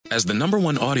As the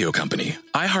 #1 audio company,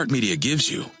 iHeartMedia gives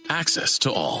you access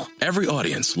to all. Every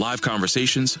audience, live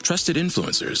conversations, trusted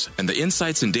influencers, and the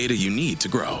insights and data you need to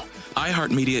grow.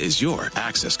 iHeartMedia is your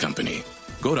access company.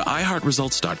 Go to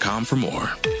iHeartResults.com for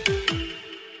more.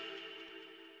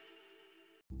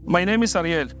 My name is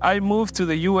Ariel. I moved to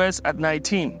the U.S. at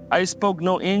 19. I spoke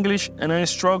no English and I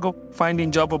struggled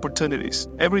finding job opportunities.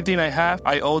 Everything I have,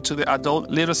 I owe to the Adult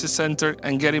Literacy Center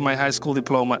and getting my high school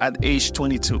diploma at age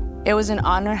 22. It was an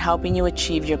honor helping you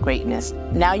achieve your greatness.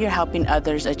 Now you're helping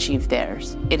others achieve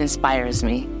theirs. It inspires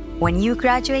me. When you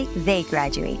graduate, they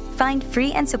graduate. Find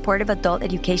free and supportive adult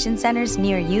education centers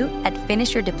near you at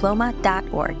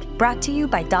finishyourdiploma.org. Brought to you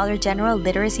by Dollar General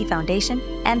Literacy Foundation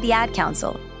and the Ad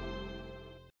Council.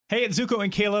 Hey, it's Zuko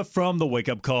and Kayla from The Wake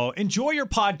Up Call. Enjoy your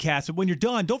podcast, but when you're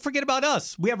done, don't forget about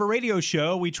us. We have a radio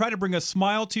show. We try to bring a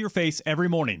smile to your face every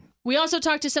morning. We also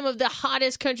talk to some of the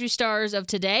hottest country stars of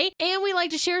today, and we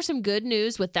like to share some good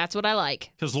news with That's What I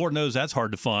Like. Because Lord knows that's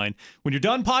hard to find. When you're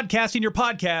done podcasting your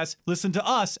podcast, listen to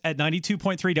us at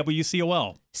 92.3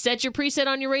 WCOL. Set your preset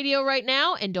on your radio right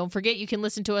now, and don't forget you can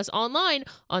listen to us online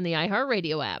on the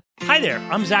iHeartRadio app. Hi there,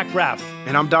 I'm Zach Braff.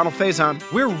 And I'm Donald Faison.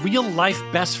 We're real-life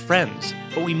best friends,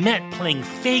 but we met playing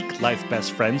fake-life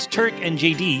best friends, Turk and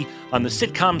JD, on the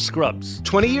sitcom Scrubs.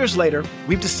 20 years later,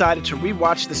 we've decided to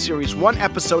rewatch the series one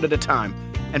episode at a time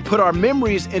and put our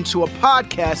memories into a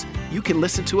podcast you can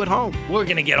listen to at home. We're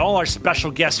going to get all our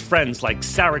special guest friends like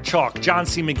Sarah Chalk, John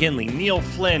C. McGinley, Neil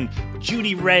Flynn,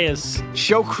 Judy Reyes.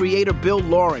 Show creator Bill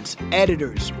Lawrence,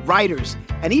 editors, writers,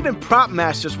 and even prop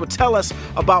masters will tell us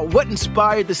about what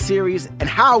inspired the series and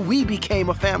how we became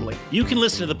a family. You can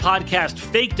listen to the podcast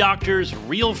Fake Doctors,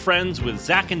 Real Friends with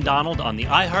Zach and Donald on the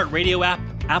iHeartRadio app,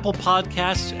 Apple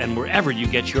Podcasts, and wherever you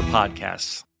get your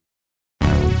podcasts.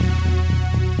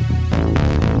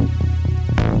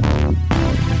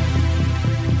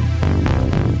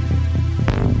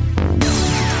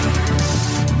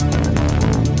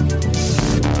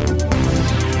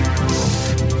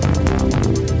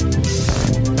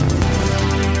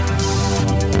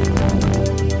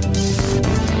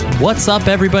 What's up,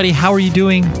 everybody? How are you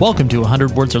doing? Welcome to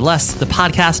 100 Words or Less, the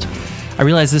podcast. I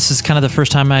realize this is kind of the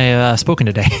first time I've spoken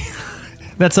today.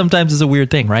 That sometimes is a weird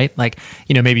thing, right? Like,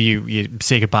 maybe you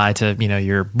say goodbye to,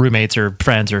 your roommates or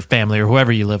friends or family or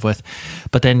whoever you live with.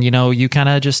 But then, you kind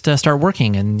of just start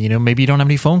working and, maybe you don't have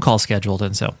any phone calls scheduled.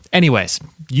 And so anyways,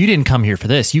 you didn't come here for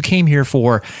this. You came here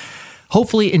for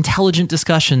hopefully intelligent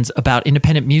discussions about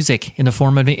independent music in the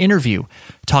form of an interview,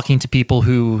 talking to people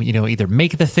who, either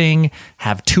make the thing,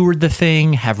 have toured the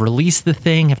thing, have released the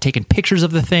thing, have taken pictures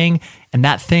of the thing, and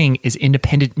that thing is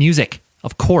independent music.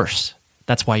 Of course,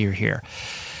 that's why you're here.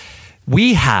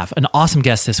 We have an awesome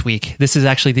guest this week. This is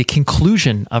actually the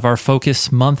conclusion of our focus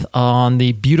month on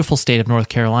the beautiful state of North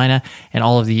Carolina and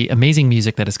all of the amazing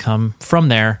music that has come from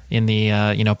there in the,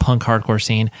 punk hardcore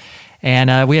scene.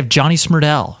 And we have Johnny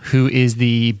Smurdell, who is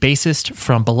the bassist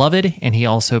from Beloved, and he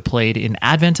also played in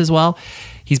Advent as well.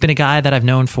 He's been a guy that I've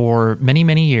known for many,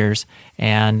 many years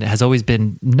and has always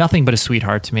been nothing but a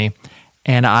sweetheart to me.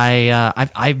 And I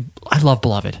love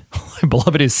Beloved.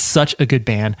 Beloved is such a good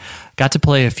band. Got to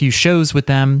play a few shows with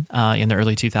them in the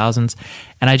early 2000s,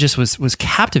 and I just was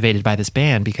captivated by this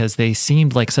band because they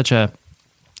seemed like such a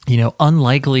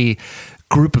unlikely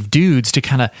group of dudes to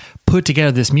kind of put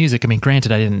together this music. I mean,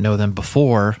 granted, I didn't know them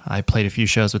before. I played a few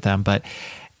shows with them,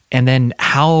 and then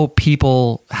how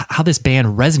this band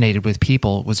resonated with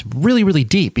people was really, really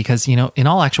deep because, in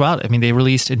all actuality, I mean, they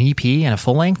released an EP and a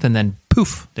full length and then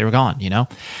poof, they were gone,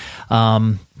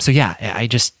 So yeah,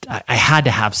 I had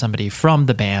to have somebody from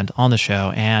the band on the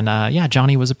show, and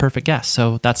Johnny was a perfect guest.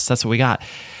 So that's what we got.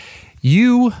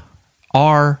 You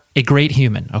are a great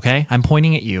human, okay? I'm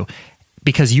pointing at you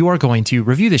because you are going to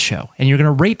review the show and you're going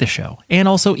to rate the show and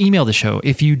also email the show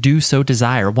if you do so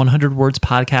desire.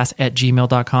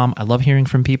 100wordspodcast@gmail.com. I love hearing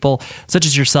from people such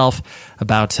as yourself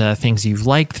about things you've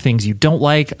liked, things you don't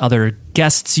like, other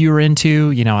guests you're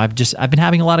into. I've been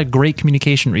having a lot of great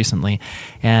communication recently,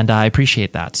 and I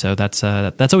appreciate that. So that's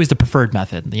always the preferred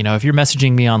method. If you're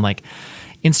messaging me on like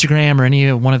Instagram or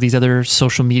any one of these other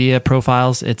social media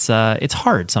profiles, it's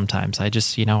hard sometimes. I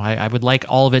just I would like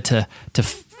all of it to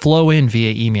flow in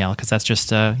via email because that's just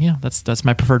that's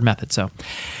my preferred method. So,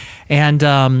 and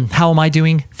how am I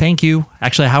doing? Thank you.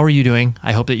 Actually, how are you doing?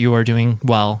 I hope that you are doing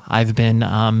well. I've been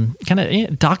kind of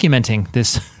documenting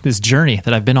this journey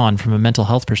that I've been on from a mental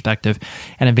health perspective,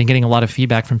 and I've been getting a lot of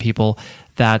feedback from people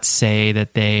that say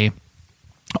that they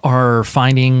are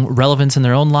finding relevance in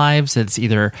their own lives. It's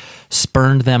either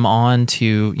spurned them on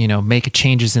to, make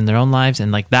changes in their own lives.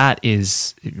 And like that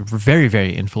is very,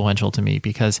 very influential to me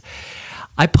because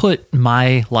I put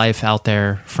my life out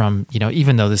there from,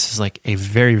 even though this is like a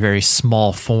very, very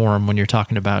small form when you're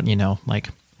talking about, like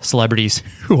celebrities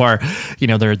who are,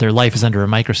 their life is under a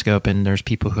microscope, and there's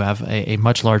people who have a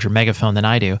much larger megaphone than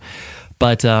I do.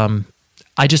 But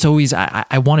I just always,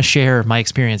 I want to share my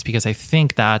experience, because I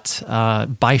think that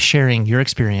by sharing your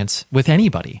experience with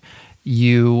anybody,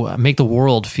 you make the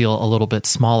world feel a little bit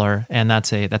smaller, and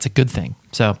that's a good thing.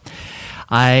 So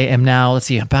I am now, let's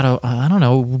see, about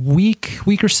a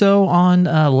week or so on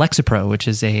Lexapro, which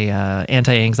is a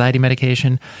anti-anxiety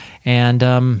medication. And,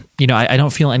 I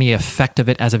don't feel any effect of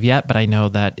it as of yet, but I know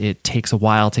that it takes a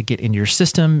while to get into your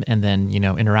system and then,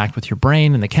 interact with your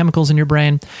brain and the chemicals in your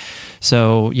brain.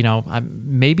 So,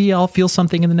 maybe I'll feel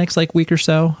something in the next week or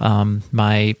so.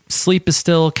 My sleep is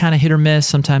still kind of hit or miss.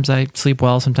 Sometimes I sleep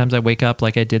well. Sometimes I wake up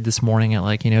like I did this morning at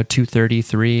 2:30,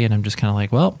 3, and I'm just kind of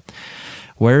like, well,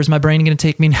 where's my brain going to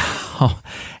take me now?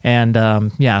 And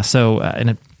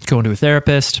and going to a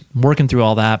therapist, working through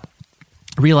all that,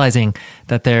 realizing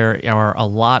that there are a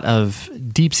lot of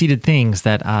deep-seated things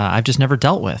that I've just never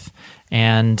dealt with.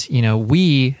 And,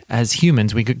 we as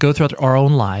humans, we could go throughout our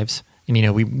own lives,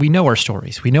 and, we know our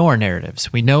stories, we know our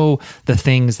narratives, we know the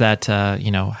things that,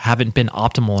 haven't been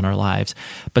optimal in our lives.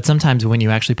 But sometimes when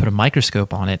you actually put a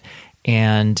microscope on it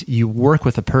and you work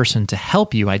with a person to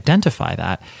help you identify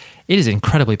that, it is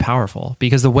incredibly powerful,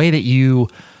 because the way that you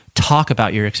talk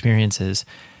about your experiences,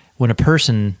 when a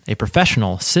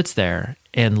professional sits there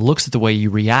and looks at the way you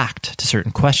react to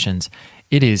certain questions,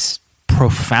 it is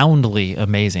profoundly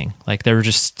amazing. Like, there were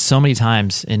just so many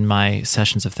times in my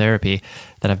sessions of therapy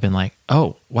that I've been like,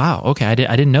 oh, wow, okay, I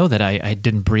didn't know that I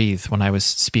didn't breathe when I was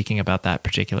speaking about that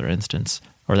particular instance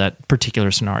or that particular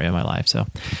scenario in my life. So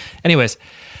anyways,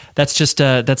 that's just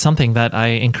that's something that I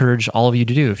encourage all of you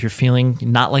to do. If you're feeling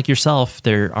not like yourself,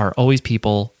 there are always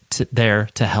people there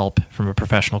to help from a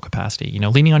professional capacity.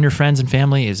 Leaning on your friends and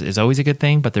family is always a good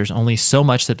thing, but there's only so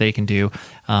much that they can do,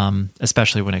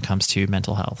 especially when it comes to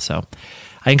mental health. So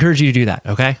I encourage you to do that,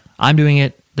 okay? I'm doing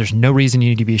it. There's no reason you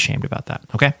need to be ashamed about that,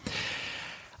 okay?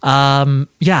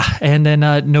 And then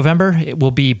November, it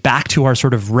will be back to our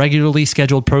sort of regularly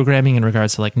scheduled programming in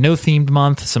regards to no themed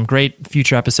month, some great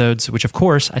future episodes, which of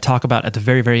course I talk about at the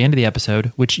very, very end of the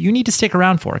episode, which you need to stick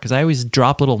around for, because I always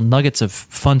drop little nuggets of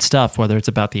fun stuff, whether it's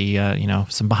about the,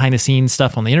 some behind the scenes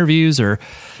stuff on the interviews or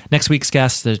next week's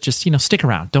guests. Just, stick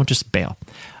around. Don't just bail.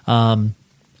 And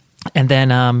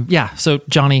then, so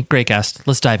Johnny, great guest.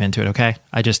 Let's dive into it. Okay.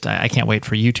 I can't wait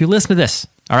for you to listen to this.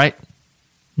 All right.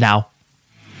 Now,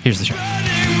 here's the show.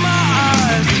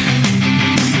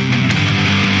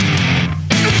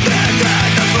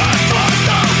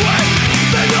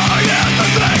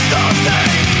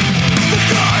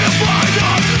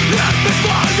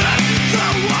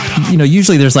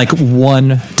 Usually there's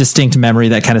one distinct memory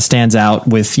that kind of stands out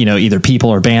with, either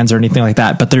people or bands or anything like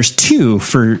that. But there's two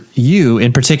for you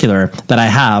in particular that I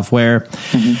have where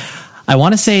I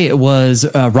want to say it was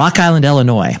Rock Island,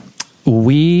 Illinois.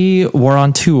 We were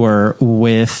on tour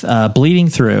with Bleeding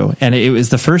Through, and it was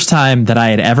the first time that I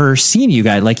had ever seen you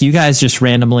guys. You guys just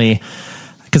randomly,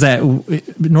 because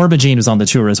Norma Jean was on the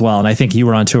tour as well, and I think you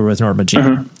were on tour with Norma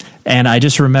Jean. And I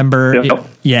just remember,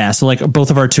 so both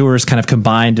of our tours kind of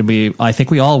combined, and I think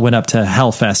we all went up to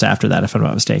Hellfest after that, if I'm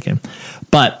not mistaken.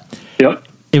 But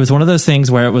it was one of those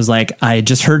things where it was I had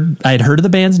heard of the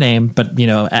band's name, but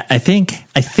I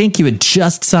think you had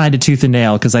just signed to Tooth and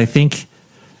Nail, because I think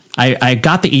I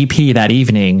got the EP that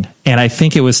evening, and I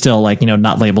think it was still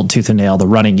not labeled Tooth and Nail, the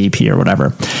Running EP or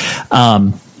whatever.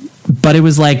 But it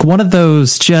was one of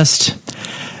those just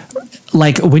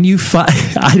when you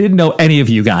I didn't know any of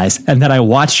you guys, and then I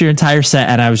watched your entire set,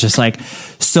 and I was just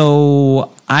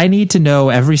so I need to know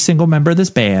every single member of this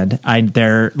band.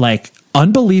 They're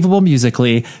unbelievable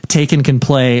musically. Taken can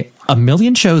play a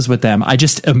million shows with them. I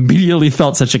just immediately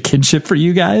felt such a kinship for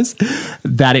you guys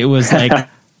that it was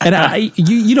and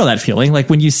you know that feeling,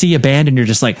 when you see a band and you're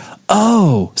just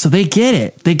oh, so they get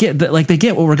it. They get they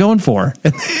get what we're going for.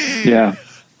 Yeah.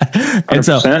 100%. And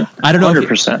so I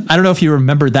don't know if you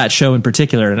remember that show in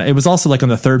particular. And it was also on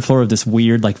the third floor of this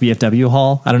weird VFW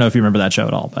hall. I don't know if you remember that show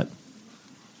at all, but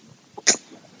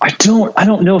I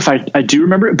don't know if I do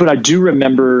remember it, but I do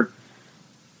remember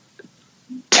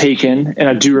Taken, and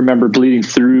I do remember Bleeding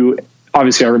Through.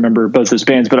 Obviously I remember both those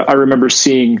bands, but I remember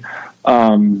seeing,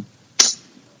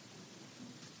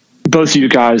 both of you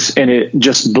guys, and it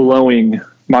just blowing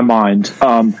my mind.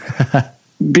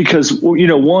 Because,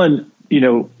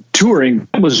 touring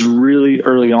was really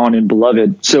early on in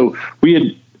Beloved. So we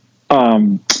had,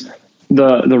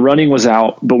 the Running was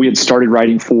out, but we had started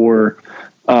writing for,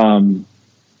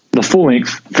 the full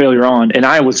length Failure On, and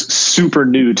I was super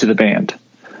new to the band.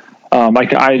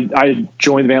 I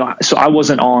joined the band, so I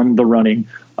wasn't on the running.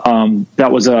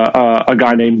 That was a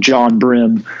guy named John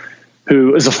Brim,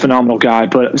 who is a phenomenal guy,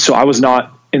 but so I was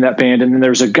not in that band. And then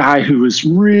there's a guy who was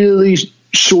really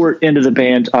short into the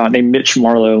band, named Mitch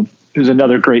Marlowe, who's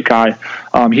another great guy.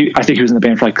 I think he was in the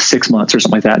band for like 6 months or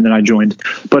something like that. And then I joined,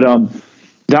 but,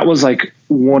 that was like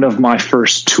one of my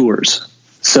first tours.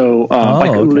 So,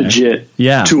 legit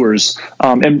tours.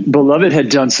 And Beloved had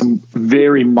done some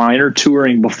very minor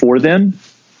touring before then,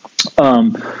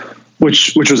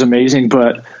 which was amazing.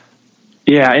 But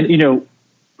yeah, and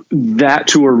that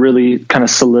tour really kind of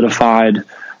solidified.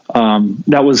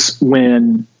 That was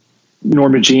when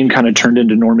Norma Jean kind of turned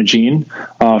into Norma Jean,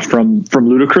 from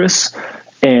Ludacris.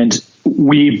 And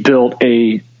we built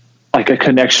a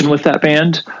connection with that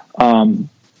band,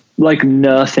 like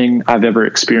nothing I've ever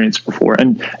experienced before.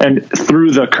 And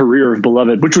through the career of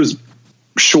Beloved, which was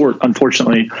short,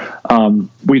 unfortunately,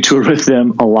 we toured with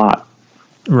them a lot.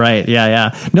 Right.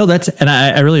 Yeah. No, and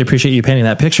I really appreciate you painting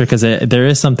that picture, because there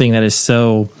is something that is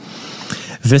so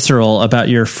visceral about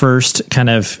your first kind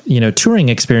of, touring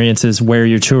experiences where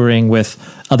you're touring with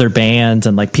other bands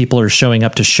and like people are showing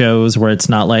up to shows where it's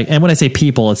not like, and when I say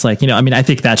people, it's like, I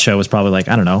think that show was probably like,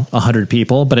 I don't know, 100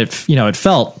 people, but it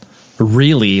felt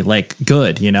really like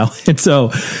good, And so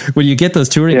when you get those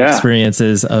touring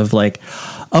experiences of like,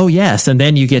 oh yes, and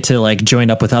then you get to like join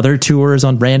up with other tours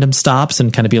on random stops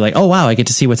and kind of be like, oh wow, I get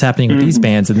to see what's happening with these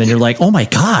bands, and then you're like, oh my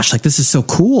gosh, like this is so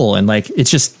cool, and like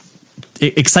it's just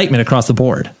excitement across the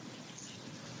board.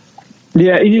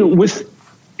 Yeah, with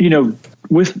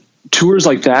tours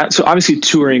like that, so obviously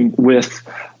touring with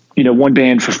one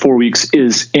band for 4 weeks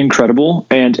is incredible,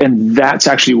 and that's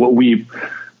actually what we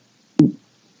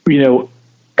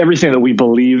everything that we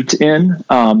believed in,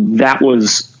 that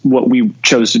was what we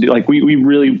chose to do. Like we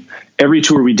really, every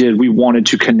tour we did, we wanted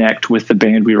to connect with the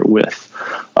band we were with.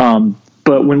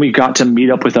 But when we got to meet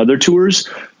up with other tours,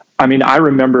 I mean, I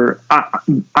remember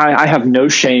I have no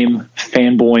shame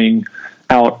fanboying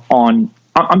out on,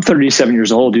 I'm 37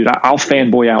 years old, dude. I'll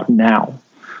fanboy out now.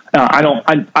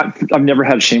 I've never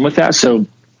had shame with that. So,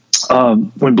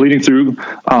 when Bleeding Through,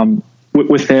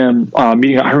 with them,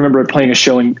 meeting, I remember playing a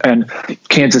show in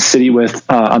Kansas City with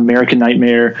American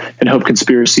Nightmare and Hope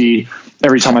Conspiracy,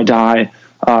 Every Time I Die.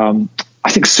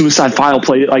 I think Suicide File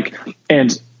played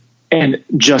it, and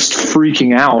just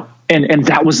freaking out. And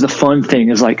that was the fun thing,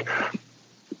 is like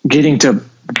getting to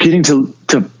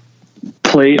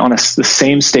play on the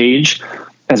same stage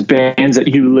as bands that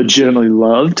you legitimately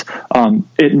loved.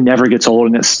 It never gets old,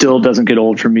 and it still doesn't get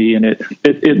old for me. And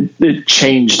it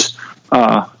changed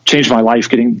my life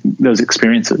getting those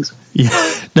experiences. Yeah,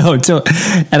 no. So,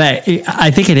 and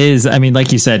I think it is, I mean,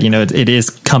 like you said, it is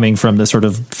coming from the sort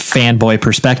of fanboy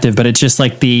perspective, but it's just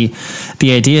like the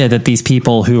idea that these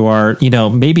people who are,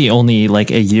 maybe only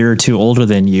like a year or two older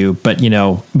than you, but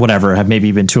whatever, have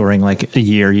maybe been touring like a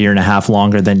year and a half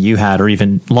longer than you had, or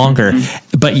even longer,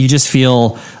 but you just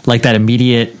feel like that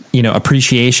immediate,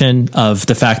 appreciation of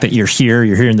the fact that you're here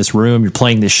in this room, you're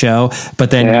playing this show, but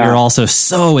then you're also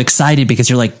so excited because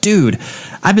you're like, dude,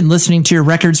 I've been listening to your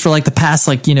records for like the past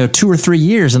 2 or 3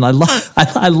 years, and I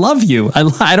love you.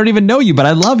 I don't even know you, but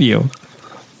I love you.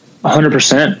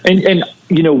 100%.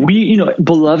 And we,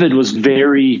 Beloved was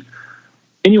very,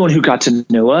 anyone who got to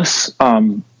know us,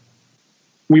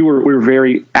 we were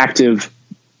very active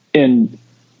in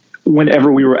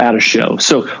whenever we were at a show.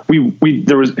 So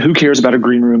there was, who cares about a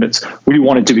green room? We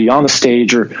wanted to be on the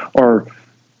stage, or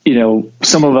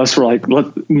some of us were like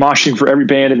moshing for every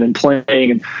band and then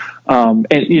playing. And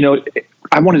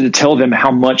I wanted to tell them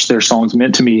how much their songs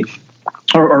meant to me,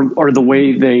 or the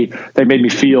way they made me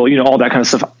feel, all that kind of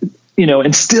stuff,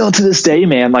 and still to this day,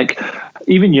 man, like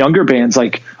even younger bands,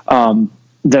 like,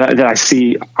 that I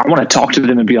see, I want to talk to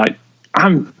them and be like,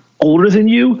 I'm older than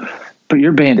you, but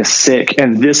your band is sick,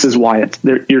 and this is why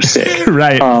you're sick.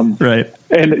 Right. Right.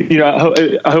 And,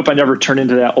 I hope I never turn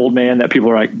into that old man that people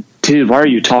are like, dude, why are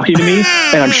you talking to me?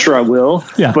 And I'm sure I will.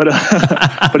 Yeah. But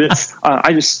it's,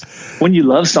 I just, when you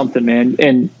love something, man,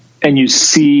 and you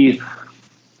see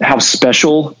how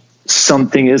special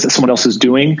something is that someone else is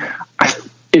doing,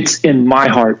 it's in my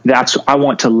heart. I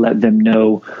want to let them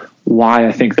know why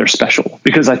I think they're special,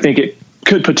 because I think it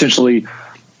could potentially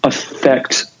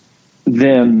affect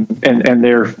them and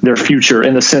their future,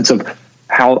 in the sense of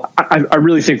how I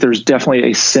really think there's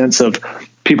definitely a sense of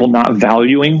people not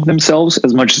valuing themselves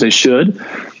as much as they should.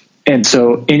 And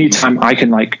so anytime I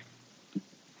can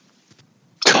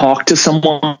talk to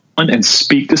someone and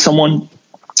speak to someone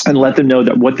and let them know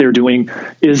that what they're doing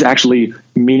is actually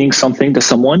meaning something to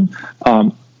someone,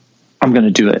 I'm going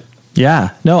to do it.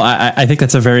 Yeah, no, I think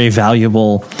that's a very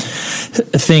valuable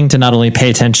thing to not only pay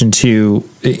attention to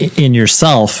in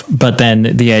yourself, but then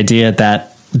the idea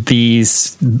that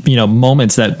these,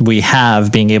 moments that we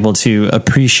have, being able to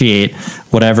appreciate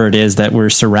whatever it is that we're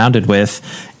surrounded with,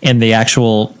 and the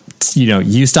actual,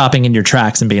 you stopping in your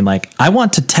tracks and being like, I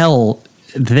want to tell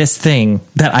this thing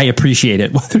that I appreciate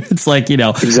it, whether it's like,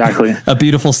 exactly a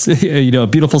beautiful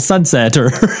sunset, or,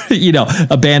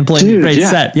 a band playing a great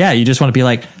set. Yeah. You just want to be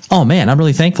like, oh man, I'm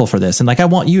really thankful for this. And like, I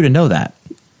want you to know that.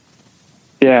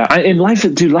 Yeah. In life,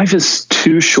 life is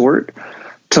too short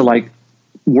to like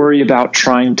worry about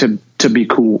trying to be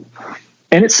cool.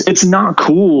 And it's not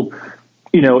cool,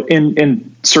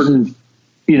 in certain,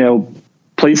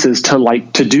 places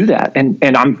to do that. And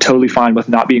I'm totally fine with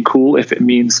not being cool if it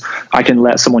means I can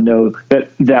let someone know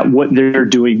that what they're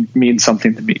doing means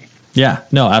something to me. Yeah,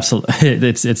 no, absolutely.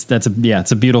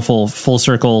 It's a beautiful full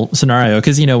circle scenario.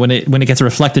 Cause when it gets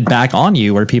reflected back on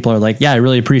you, where people are like, yeah, I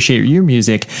really appreciate your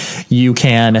music.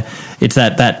 It's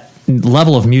that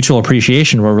level of mutual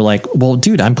appreciation where we're like, well,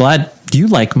 dude, I'm glad you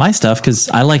like my stuff, cause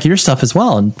I like your stuff as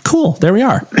well. And cool, there we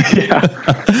are. Yeah.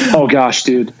 Oh gosh,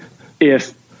 dude.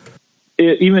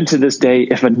 Even to this day,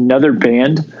 if another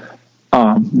band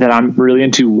that I'm really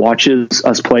into watches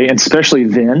us play, and especially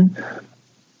then,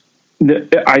 there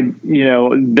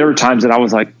were times that I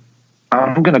was like,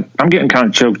 I'm getting kind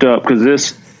of choked up because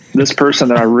this person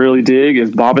that I really dig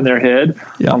is bobbing their head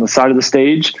on the side of the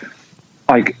stage.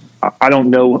 Like, I don't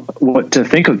know what to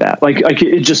think of that. Like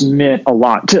it just meant a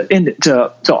lot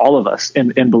to all of us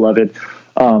in Beloved.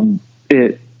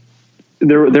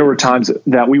 There were times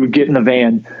that we would get in the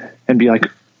van and be like,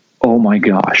 oh my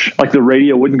gosh, like the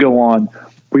radio wouldn't go on.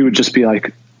 We would just be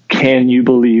like, can you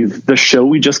believe the show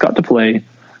we just got to play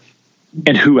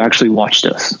and who actually watched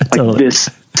us? Totally. Like this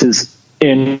is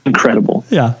incredible.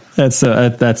 Yeah, that's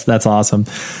awesome.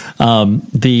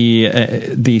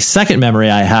 The second memory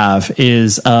I have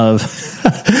is of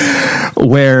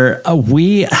where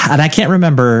and I can't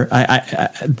remember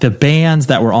the bands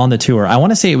that were on the tour. I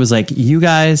want to say it was like you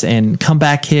guys and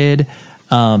Comeback Kid.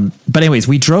 But anyways,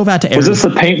 we drove out to Arizona. Was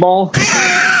this the paintball?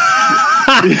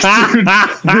 Dude,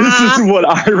 this is what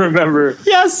I remember.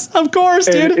 Yes, of course,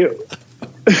 dude.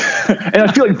 And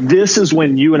I feel like this is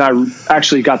when you and I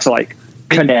actually got to like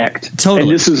connect. Totally.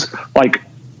 And this is like,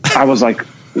 I was like,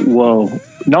 whoa,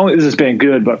 not only is this band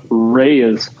good, but Ray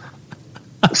is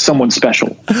someone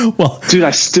special. Well, dude,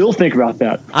 I still think about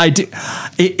that. I do.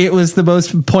 It was the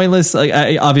most pointless, like,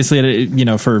 obviously,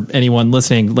 for anyone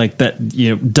listening, like that,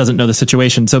 doesn't know the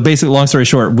situation. So basically, long story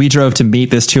short, we drove to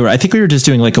meet this tour. I think we were just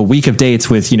doing like a week of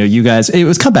dates with, you guys. It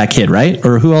was Comeback Kid, right?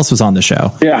 Or who else was on the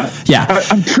show? Yeah. Yeah.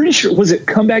 I'm pretty sure. Was it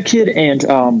Comeback Kid and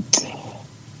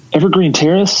Evergreen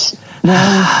Terrace?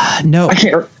 No, I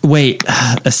can't. Wait,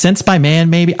 Sense by Man,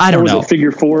 maybe? I don't know. Was it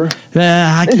Figure 4?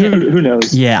 I can't. Who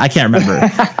knows? Yeah, I can't remember.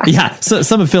 Yeah, so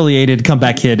some affiliated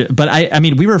Comeback Kid, but I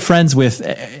mean, we were friends with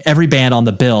every band on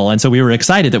the bill, and so we were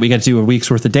excited that we got to do a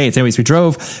week's worth of dates. Anyways, we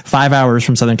drove 5 hours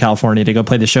from Southern California to go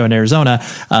play the show in Arizona.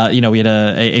 We had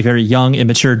a very young,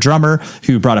 immature drummer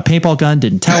who brought a paintball gun,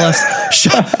 didn't tell us,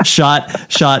 shot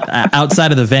outside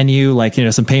of the venue, like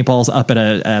some paintballs up at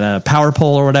a power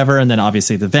pole or whatever, and then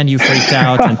obviously the venue freaked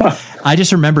out. And I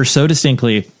just remember so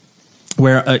distinctly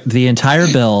where the entire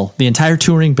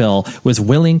touring bill was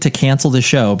willing to cancel the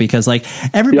show because like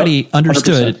everybody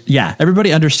understood. 100%. Yeah.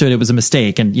 Everybody understood it was a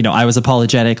mistake. And, I was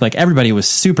apologetic. Like everybody was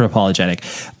super apologetic,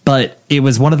 but it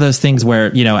was one of those things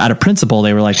where, out of principle,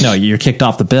 they were like, no, you're kicked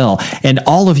off the bill. And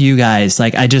all of you guys,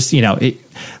 like, I just,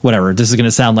 whatever, this is going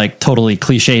to sound like totally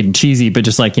cliched and cheesy, but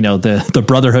just like, the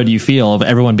brotherhood you feel of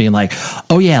everyone being like,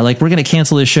 oh yeah, like we're going to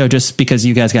cancel this show just because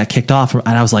you guys got kicked off. And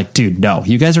I was like, dude, no,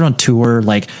 you guys are on tour.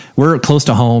 Like we're close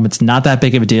to home. It's not that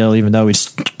big of a deal, even though we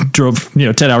just drove,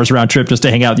 10 hours round trip just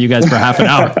to hang out with you guys for half an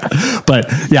hour. But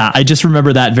yeah, I just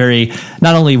remember that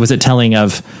not only was it telling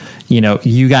of,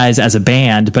 you guys as a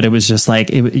band, but it was just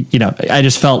like, I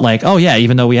just felt like, oh yeah,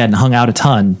 even though we hadn't hung out a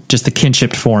ton, just the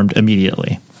kinship formed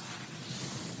immediately.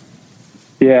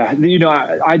 Yeah.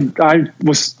 I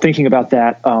was thinking about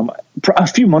that. A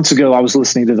few months ago, I was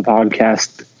listening to the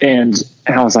podcast and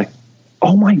I was like,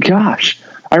 oh my gosh,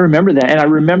 I remember that. And I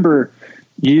remember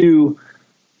you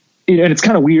and it's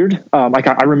kind of weird. Like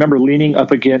I remember leaning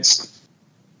up against,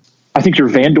 I think your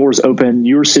van door's open.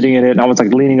 You were sitting in it, and I was like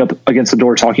leaning up against the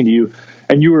door talking to you,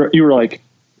 and you were like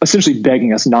essentially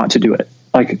begging us not to do it.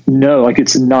 Like, no, like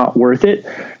it's not worth it.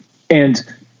 And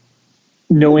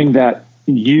knowing that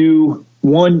you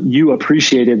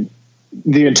appreciated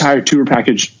the entire tour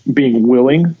package being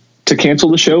willing to cancel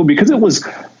the show because it was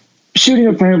shooting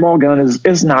a paintball gun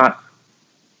is not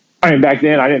I mean, back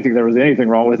then I didn't think there was anything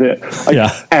wrong with it.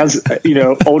 Like, as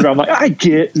older, I'm like, I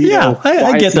get,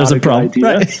 I get there's a problem.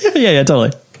 Right. yeah,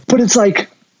 totally. But it's like,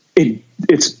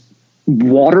 it's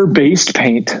water-based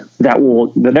paint that will,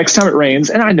 the next time it rains,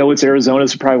 and I know it's Arizona,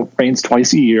 so it probably rains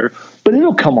twice a year, but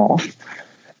it'll come off.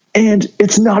 And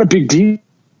it's not a big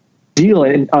deal.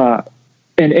 And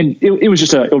it was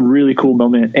just a really cool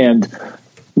moment. And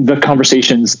the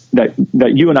conversations that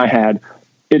you and I had,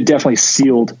 it definitely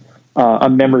sealed a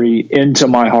memory into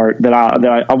my heart that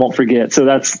I won't forget. So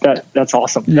that's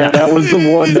awesome. Yeah. That was the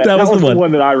one that was the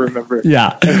one that I remember.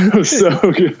 Yeah. It was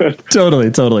so good.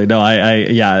 Totally. No,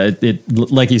 it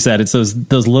like you said, it's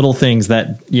those little things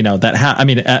that,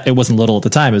 it wasn't little at the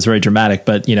time. It was very dramatic,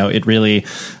 but it really,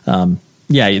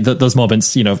 those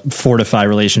moments, fortify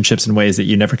relationships in ways that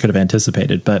you never could have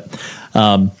anticipated. But,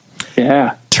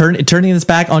 turning this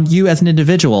back on you as an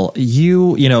individual,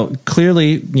 you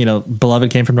clearly,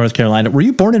 beloved came from North Carolina. Were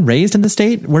you born and raised in the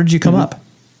state? Where did you come up?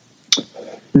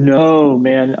 No,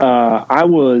 man. I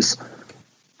was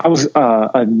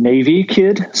a Navy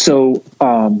kid. So,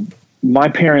 my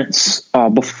parents,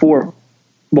 before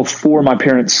my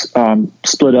parents,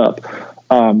 split up,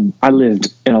 I lived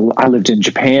in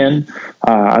Japan.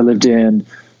 I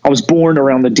was born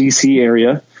around the DC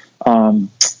area.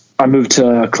 I moved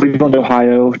to Cleveland,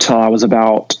 Ohio till I was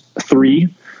about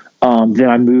 3. Then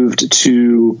I moved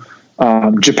to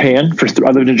Japan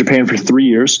I lived in Japan for 3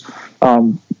 years,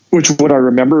 which what I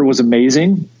remember was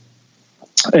amazing.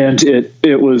 And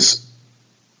it was,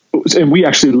 and we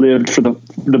actually lived for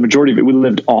the majority of it. We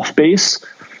lived off base,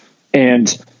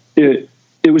 and it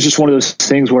was just one of those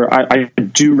things where I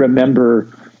do remember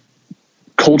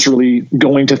culturally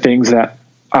going to things that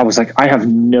I was like, I have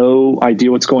no idea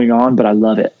what's going on, but I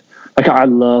love it. Like, I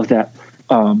love that,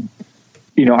 I'm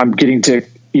getting to,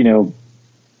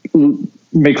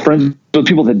 make friends with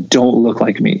people that don't look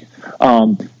like me,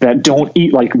 that don't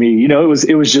eat like me.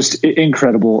 It was just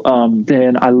incredible.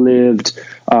 Then I lived,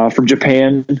 from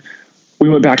Japan. We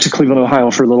went back to Cleveland,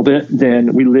 Ohio for a little bit.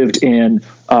 Then we lived in,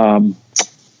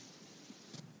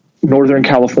 Northern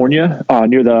California,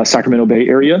 near the Sacramento Bay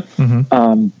area.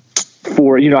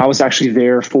 Mm-hmm. I was actually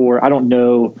there for, I don't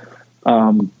know,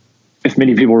 if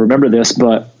many people remember this,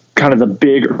 but kind of the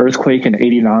big earthquake in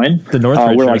 '89, the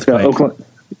Northridge earthquake. The Oakland.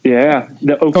 Yeah.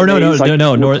 The Oakland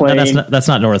that's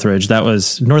not Northridge.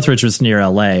 Northridge was near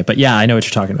LA, but yeah, I know what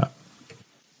you're talking about.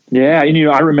 Yeah. And,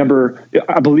 I remember,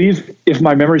 I believe, if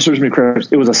my memory serves me correct,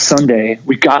 it was a Sunday.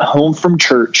 We got home from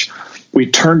church. We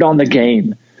turned on the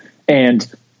game,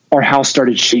 and our house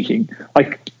started shaking.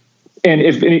 Like, and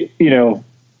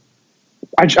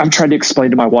I'm trying to explain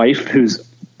to my wife, who's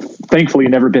thankfully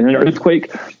never been in an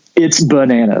earthquake, it's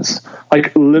bananas.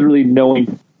 Like, literally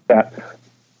knowing that,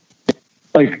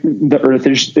 like, the earth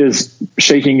is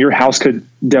shaking, your house could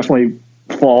definitely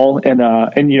fall. And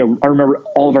I remember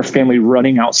all of our family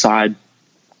running outside,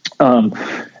 and,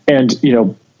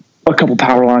 a couple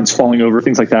power lines falling over,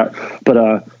 things like that.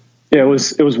 But, it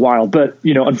was wild. But,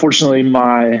 unfortunately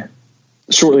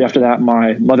shortly after that,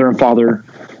 my mother and father,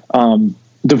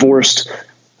 divorced.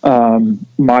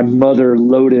 My mother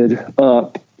loaded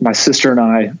up my sister and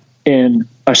I in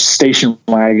a station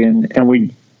wagon, and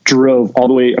we drove all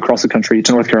the way across the country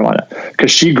to North Carolina, because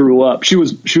she grew up. She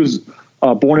was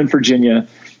born in Virginia,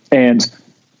 and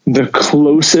the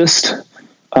closest,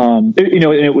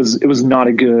 it was not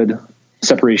a good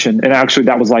separation. And actually,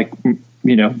 that was like,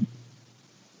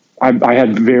 I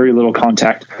had very little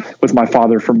contact with my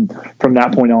father from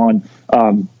that point on,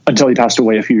 until he passed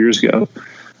away a few years ago.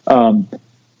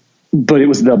 But it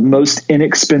was the most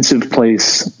inexpensive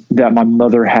place that my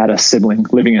mother had a sibling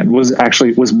living in, was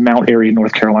Mount Airy,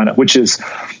 North Carolina, which is,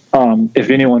 if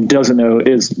anyone doesn't know,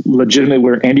 is legitimately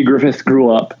where Andy Griffith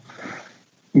grew up,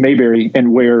 Mayberry,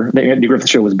 and where the Andy Griffith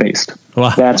Show was based.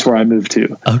 Wow. That's where I moved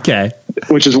to. Okay.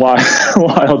 Which is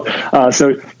wild.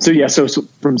 So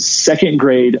from second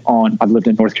grade on, I've lived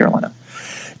in North Carolina.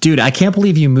 Dude, I can't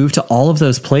believe you moved to all of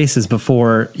those places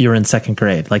before you were in second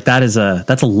grade. Like, that's a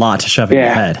lot to shove in your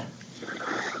head.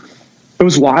 It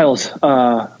was wild.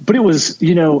 But it was,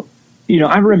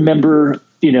 I remember,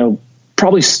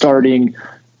 probably starting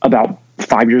about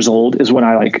 5 years old is when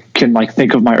I can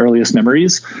think of my earliest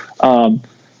memories.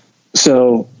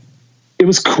 So it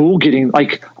was cool getting,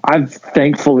 I've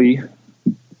thankfully.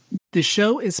 The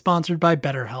show is sponsored by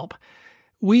BetterHelp.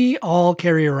 We all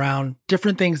carry around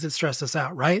different things that stress us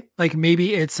out, right? Like,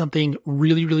 maybe it's something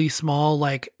really, really small,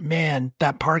 like, man,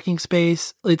 that parking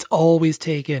space, it's always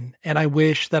taken. And I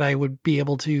wish that I would be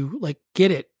able to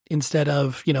get it instead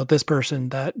of, this person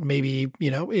that maybe,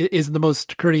 isn't the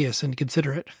most courteous and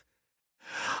considerate.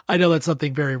 I know that's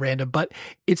something very random, but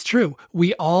it's true.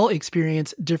 We all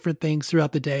experience different things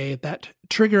throughout the day that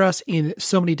trigger us in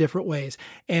so many different ways.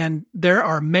 And there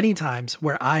are many times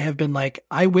where I have been like,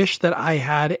 I wish that I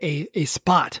had a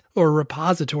spot or a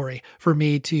repository for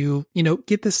me to,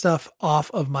 get this stuff off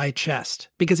of my chest.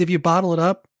 Because if you bottle it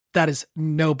up, that is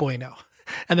no bueno.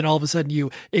 And then all of a sudden you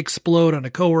explode on a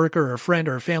coworker or a friend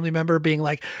or a family member being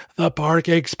like, the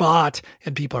parking spot.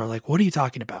 And people are like, what are you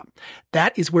talking about?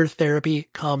 That is where therapy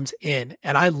comes in.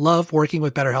 And I love working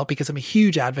with BetterHelp because I'm a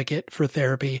huge advocate for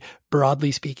therapy,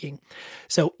 broadly speaking.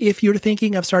 So if you're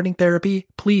thinking of starting therapy,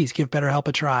 please give BetterHelp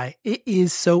a try. It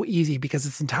is so easy because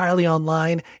it's entirely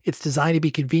online. It's designed to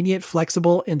be convenient,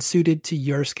 flexible, and suited to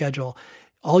your schedule.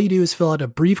 All you do is fill out a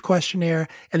brief questionnaire,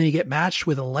 and then you get matched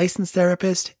with a licensed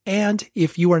therapist. And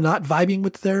if you are not vibing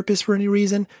with the therapist for any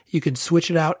reason, you can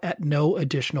switch it out at no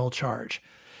additional charge.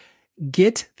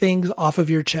 Get things off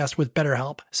of your chest with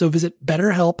BetterHelp. So visit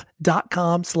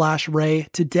betterhelp.com/Ray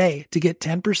today to get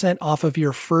 10% off of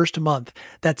your first month.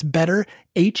 That's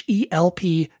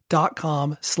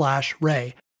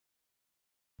betterhelp.com/Ray.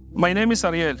 My name is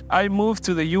Ariel. I moved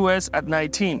to the U.S. at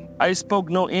 19. I spoke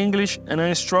no English and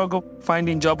I struggled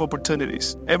finding job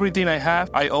opportunities. Everything I have,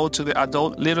 I owe to the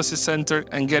Adult Literacy Center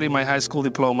and getting my high school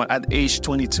diploma at age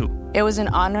 22. It was an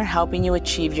honor helping you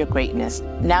achieve your greatness.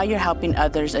 Now you're helping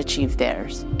others achieve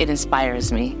theirs. It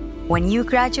inspires me. When you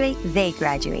graduate, they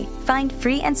graduate. Find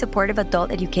free and supportive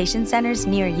adult education centers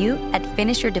near you at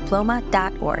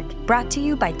finishyourdiploma.org. Brought to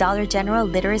you by Dollar General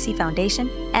Literacy Foundation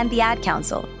and the Ad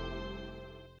Council.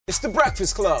 It's The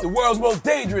Breakfast Club, the world's most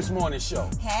dangerous morning show.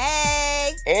 Hey!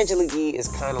 Angela Yee is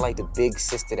kind of like the big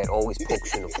sister that always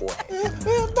pokes you in the forehead.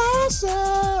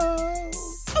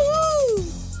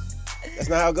 That's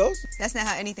not how it goes? That's not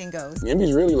how anything goes.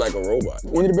 Yemi's really like a robot.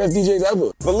 One of the best DJs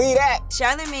ever. Believe that.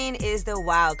 Charlamagne is the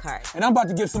wild card. And I'm about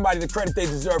to give somebody the credit they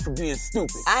deserve for being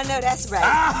stupid. I know that's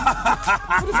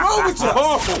right. What is wrong with you?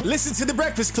 Oh. Listen to The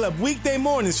Breakfast Club weekday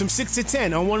mornings from 6 to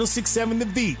 10 on 106.7 The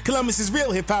Beat. Columbus's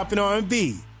real hip-hop and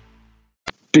R&B.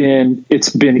 It's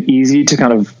been easy to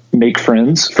kind of make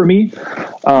friends for me.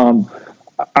 I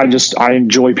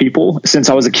enjoy people since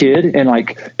I was a kid. And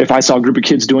like, if I saw a group of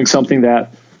kids doing something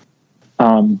that,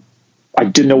 I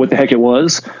didn't know what the heck it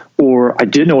was, or I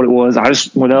did know what it was, I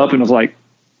just went up and was like,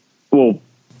 well,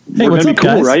 hey, we're what's gonna up, be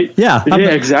cool, guys? right? Yeah.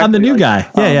 Exactly. I'm the new guy.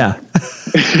 Yeah.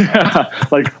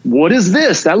 Like, what is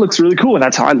this? That looks really cool. And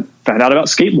that's how I found out about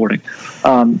skateboarding.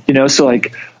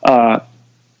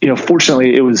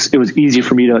 Fortunately it was easy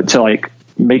for me to like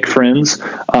make friends.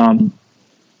 I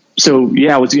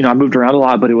moved around a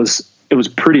lot, but it was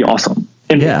pretty awesome.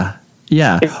 And, yeah.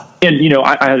 And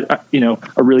I had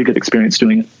a really good experience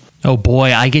doing it. Oh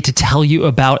boy, I get to tell you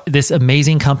about this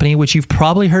amazing company, which you've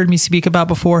probably heard me speak about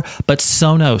before, but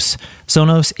Sonos.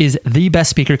 Sonos is the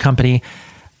best speaker company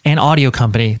and audio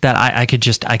company that I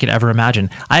could ever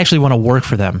imagine. I actually want to work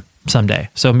for them someday.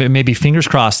 So maybe fingers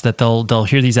crossed that they'll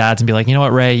hear these ads and be like, you know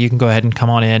what, Ray, you can go ahead and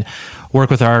come on in, work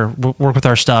with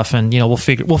our stuff, and we'll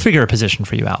figure a position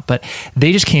for you out. But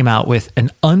they just came out with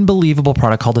an unbelievable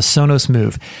product called the Sonos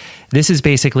Move. This is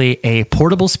basically a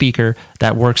portable speaker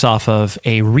that works off of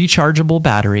a rechargeable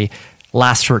battery,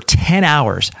 lasts for 10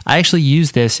 hours. I actually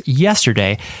used this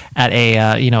yesterday at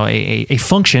a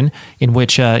function in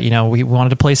which we wanted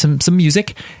to play some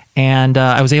music, and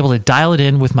I was able to dial it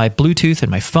in with my Bluetooth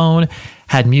and my phone.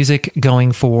 Had music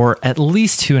going for at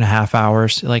least 2.5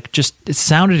 hours. It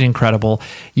sounded incredible.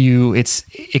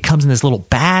 It comes in this little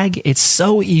bag. It's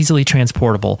so easily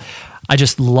transportable. I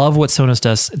just love what Sonos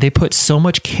does. They put so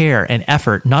much care and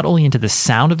effort not only into the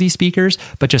sound of these speakers,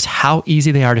 but just how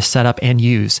easy they are to set up and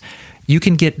use. You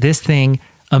can get this thing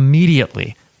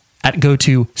immediately go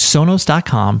to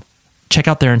Sonos.com. Check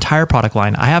out their entire product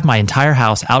line. I have my entire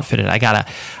house outfitted. I got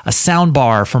a sound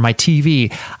bar for my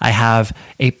TV. I have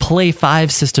a Play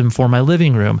 5 system for my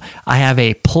living room. I have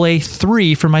a Play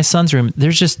 3 for my son's room.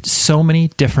 There's just so many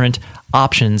different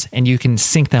options, and you can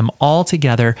sync them all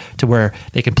together to where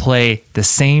they can play the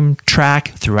same track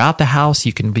throughout the house.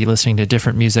 You can be listening to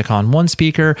different music on one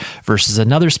speaker versus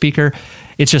another speaker.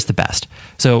 It's just the best.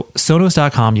 So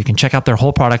Sonos.com, you can check out their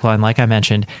whole product line, like I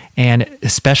mentioned, and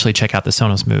especially check out the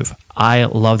Sonos Move. I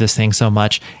love this thing so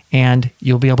much, and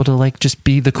you'll be able to just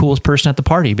be the coolest person at the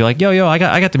party. Be like, yo, I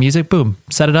got the music. Boom,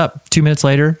 set it up. 2 minutes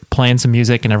later, playing some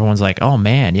music, and everyone's like, oh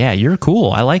man, yeah, you're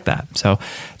cool. I like that. So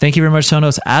thank you very much,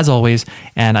 Sonos, as always,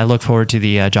 and I look forward to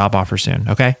the job offer soon.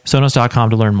 Okay, Sonos.com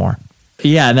to learn more.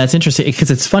 Yeah, and that's interesting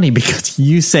because it's funny because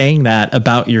you saying that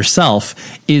about yourself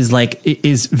is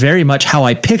very much how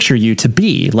I picture you to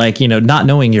be, not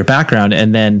knowing your background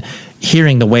and then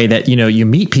hearing the way that, you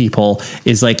meet people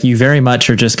is like, you very much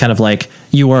are just kind of like,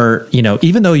 you are,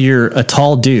 even though you're a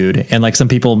tall dude and like some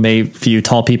people may view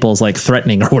tall people as like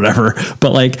threatening or whatever,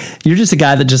 but like, you're just a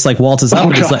guy that just like waltzes up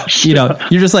and just like,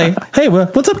 you're just like, hey,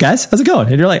 what's up guys? How's it going?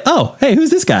 And you're like, oh, hey,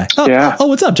 who's this guy? Oh, yeah. Oh,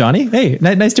 what's up, Johnny? Hey,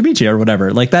 nice to meet you or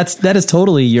whatever. Like that is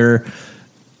totally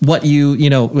what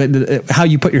how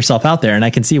you put yourself out there. And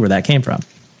I can see where that came from.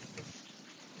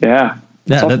 Yeah.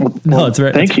 Yeah, it's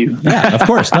very. Thank you. Yeah, of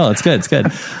course. No, it's good. It's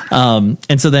good.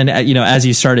 And so then, as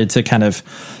you started to kind of,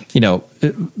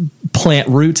 plant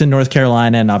roots in North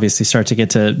Carolina and obviously start to get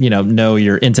to, know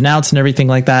your ins and outs and everything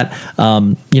like that.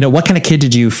 What kind of kid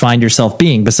did you find yourself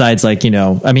being besides like,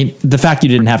 the fact you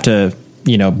didn't have to,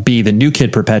 be the new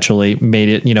kid perpetually made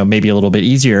it, maybe a little bit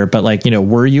easier, but like,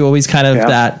 were you always kind of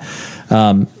that,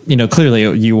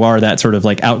 clearly you are that sort of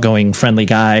like outgoing, friendly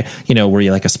guy, were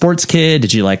you like a sports kid?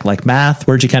 Did you like math?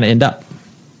 Where'd you kind of end up?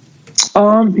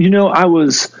 I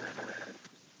was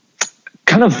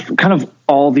kind of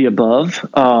all the above.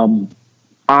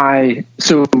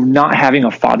 So not having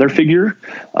a father figure,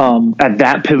 at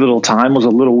that pivotal time was a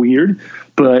little weird,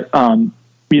 but, and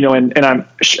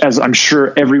I'm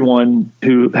sure everyone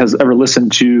who has ever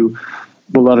listened to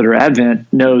Beloved or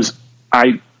Advent knows,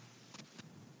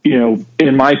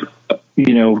 in my,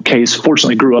 case,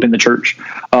 fortunately grew up in the church.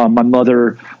 My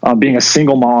mother, being a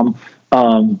single mom,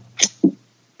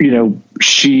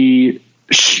 she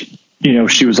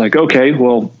was like, okay,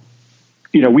 well,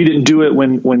 we didn't do it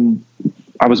when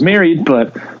I was married,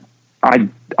 but I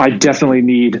definitely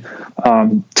need,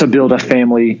 to build a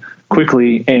family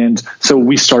quickly. And so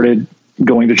we started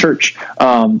going to church.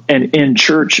 And in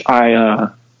church, I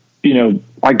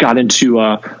got into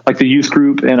like the youth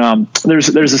group, and there's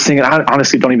this thing, and I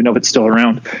honestly don't even know if it's still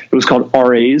around. It was called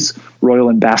RAs, Royal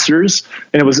Ambassadors,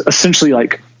 and it was essentially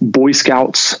like Boy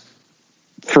Scouts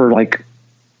for like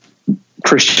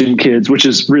Christian kids, which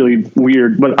is really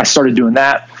weird. But I started doing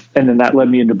that, and then that led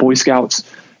me into Boy Scouts,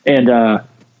 and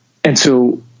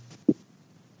so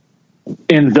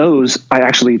in those, I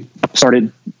actually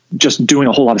started just doing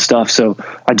a whole lot of stuff. So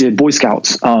I did Boy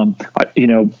Scouts,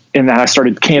 in that I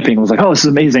started camping. I was like, oh, this is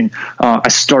amazing. I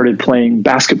started playing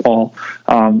basketball.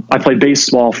 I played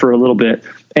baseball for a little bit,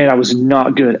 and I was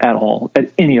not good at all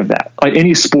at any of that. Like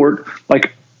any sport,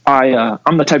 like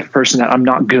I'm the type of person that I'm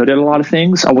not good at a lot of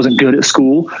things. I wasn't good at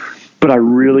school, but I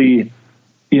really,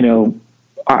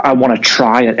 I want to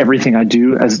try at everything I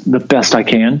do as the best I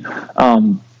can.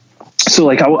 So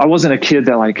like, I wasn't a kid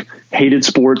that like hated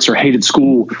sports or hated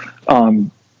school.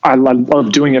 I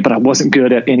loved doing it, but I wasn't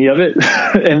good at any of it.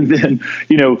 And then,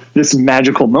 this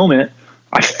magical moment,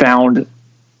 I found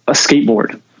a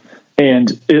skateboard, and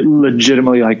it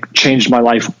legitimately like changed my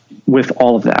life with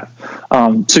all of that.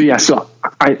 So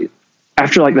I,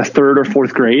 after like the third or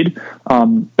fourth grade,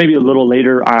 maybe a little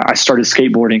later, I started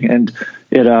skateboarding,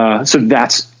 and so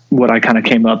that's what I kind of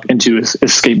came up into is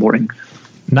skateboarding.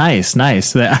 Nice.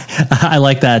 I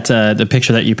like that, the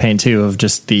picture that you paint too, of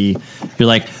just you're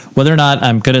like, whether or not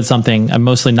I'm good at something, I'm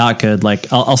mostly not good.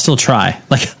 Like I'll still try.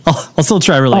 Like I'll still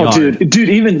try really hard. Dude,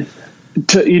 even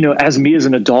to, as me as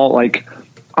an adult, like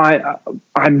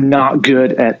I'm not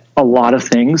good at a lot of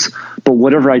things, but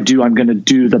whatever I do, I'm going to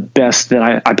do the best that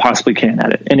I possibly can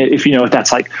at it. And if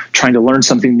that's like trying to learn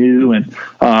something new and,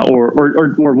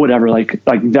 or whatever, like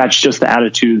that's just the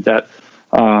attitude that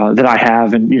I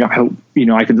have, and I hope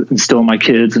I can instill in my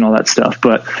kids and all that stuff.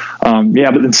 But but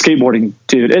then skateboarding,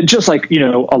 dude, it just like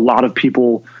a lot of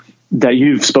people that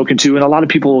you've spoken to, and a lot of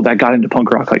people that got into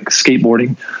punk rock, like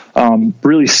skateboarding,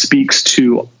 really speaks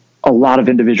to a lot of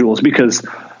individuals, because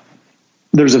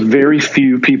there's a very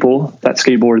few people that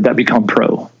skateboard that become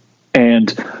pro,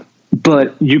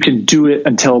 but you can do it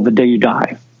until the day you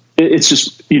die. It's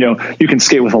just, you can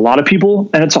skate with a lot of people,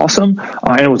 and it's awesome.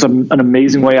 And it was an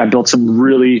amazing way. I built some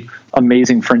really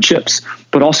amazing friendships,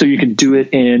 but also you can do it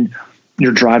in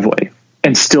your driveway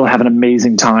and still have an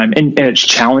amazing time. And it's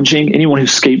challenging. Anyone who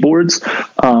skateboards,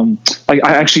 like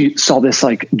I actually saw this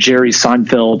like Jerry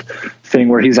Seinfeld thing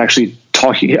where he's actually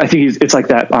talking. I think it's like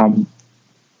that,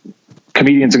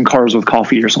 Comedians in Cars with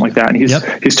Coffee or something like that.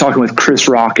 And he's talking with Chris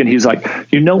Rock, and he's like,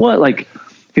 you know what? Like,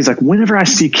 he's like, whenever I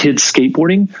see kids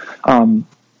skateboarding,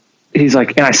 he's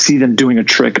like, and I see them doing a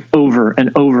trick over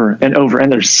and over and over, and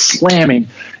they're slamming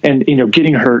and,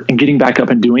 getting hurt and getting back up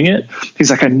and doing it. He's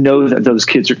like, I know that those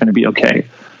kids are going to be okay.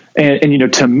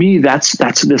 And to me,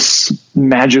 that's this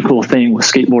magical thing with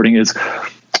skateboarding is,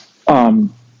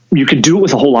 you can do it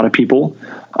with a whole lot of people.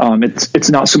 It's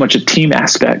not so much a team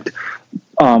aspect,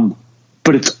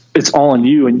 but it's all on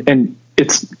you, and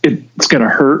it's going to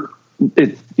hurt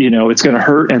it's going to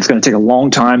hurt and it's going to take a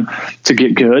long time to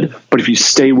get good. But if you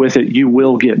stay with it, you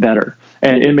will get better.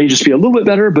 And it may just be a little bit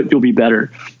better, but you'll be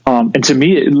better. And to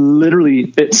me,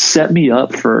 it set me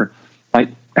up for like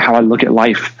how I look at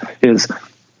life is,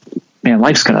 man,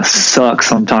 life's going to suck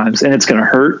sometimes and it's going to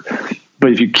hurt.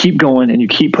 But if you keep going and you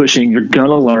keep pushing, you're going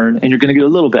to learn and you're going to get a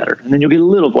little better, and then you'll get a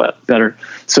little bit better.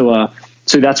 So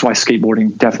that's why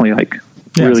skateboarding definitely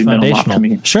really meant a lot to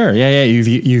me. Sure. Yeah. You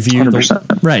viewed you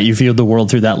viewed the world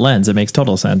through that lens. It makes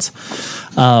total sense.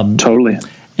 Totally.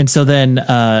 And so then,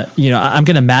 I'm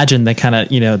going to imagine the kind of,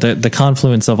 the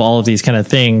confluence of all of these kind of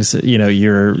things,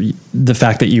 the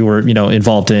fact that you were,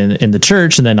 involved in the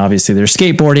church, and then obviously there's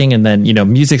skateboarding, and then,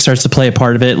 music starts to play a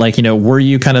part of it. Like, were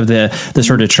you kind of the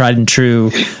sort of tried and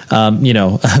true,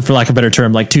 for lack of a better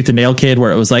term, like tooth and nail kid,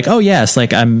 where it was like, oh yes,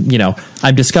 like I'm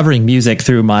discovering music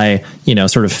through my,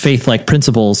 sort of faith-like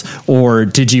principles? Or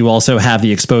did you also have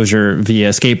the exposure via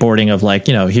skateboarding of like,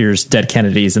 here's Dead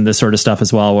Kennedys and this sort of stuff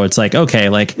as well, where it's like, okay,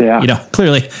 like,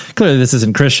 clearly this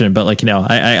isn't Christian, but like,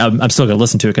 I'm still going to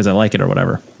listen to it because I like it or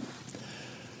whatever.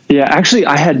 Yeah, actually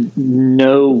I had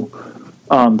no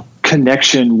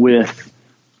connection with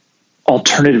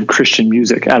alternative Christian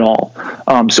music at all.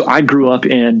 So I grew up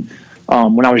in,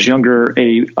 when I was younger,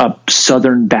 a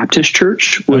Southern Baptist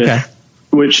church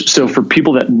which, so for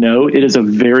people that know, it is a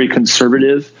very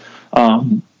conservative,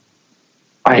 I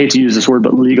hate to use this word,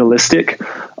 but legalistic,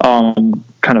 kind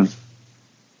of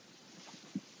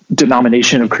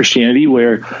denomination of Christianity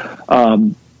where,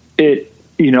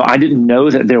 I didn't know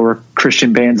that there were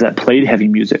Christian bands that played heavy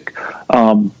music,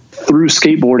 through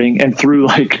skateboarding and through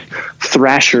like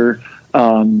Thrasher.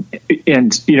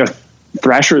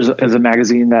 Thrasher is a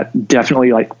magazine that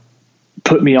definitely like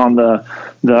put me on the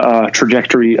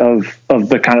trajectory of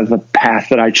the kind of the path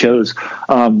that I chose.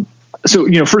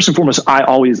 So, first and foremost, I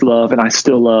always love, and I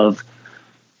still love,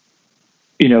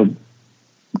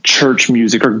 church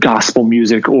music or gospel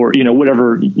music or,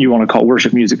 whatever you want to call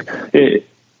worship music.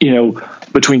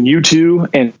 Between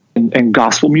U2 and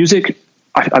gospel music,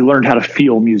 I learned how to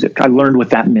feel music. I learned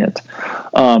what that meant.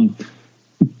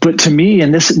 But to me,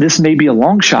 and this may be a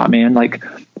long shot, man, like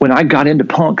when I got into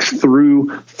punk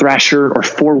through Thrasher or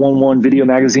 411 Video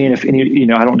Magazine, if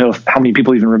any, I don't know how many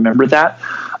people even remember that.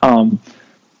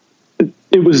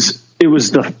 It was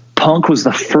the punk was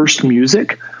the first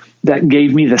music that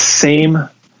gave me the same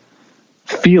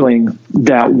feeling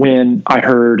that when I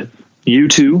heard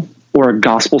U2 or a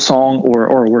gospel song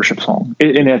or a worship song.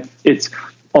 It's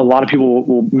a lot of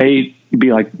people may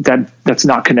be like that's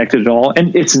not connected at all.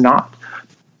 And it's not,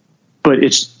 but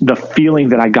it's the feeling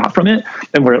that I got from it,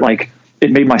 and where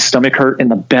it made my stomach hurt in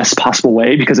the best possible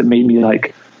way, because it made me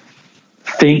like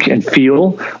think and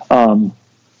feel.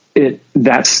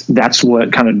 That's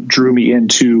what kind of drew me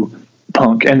into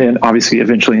punk, and then obviously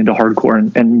eventually into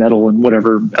hardcore and metal and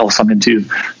whatever else I'm into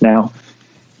now.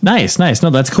 Nice.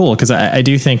 No, that's cool. Cause I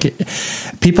do think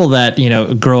people that,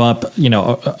 grow up,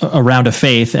 around a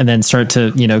faith and then start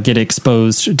to, get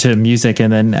exposed to music,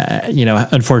 and then,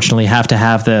 unfortunately have to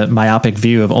have the myopic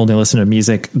view of only listen to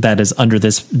music that is under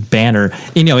this banner,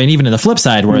 and even in the flip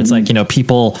side where it's like,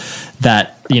 people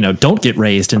that, don't get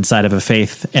raised inside of a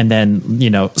faith and then,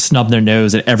 snub their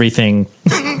nose at everything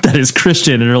that is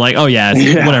Christian, and are like, oh yeah,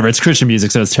 whatever, it's Christian music,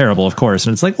 so it's terrible, of course.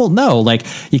 And it's like, well, no, like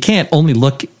you can't only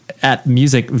look at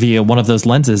music via one of those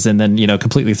lenses and then,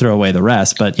 completely throw away the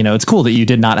rest. But, it's cool that you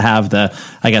did not have the,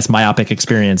 I guess, myopic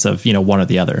experience of, one or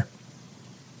the other.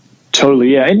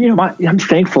 Totally. Yeah. And, I'm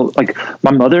thankful. Like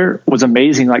my mother was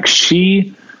amazing. Like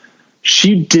she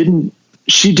did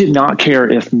not care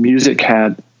if music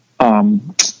had,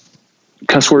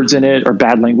 cuss words in it or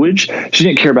bad language. She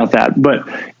didn't care about that. But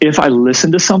if I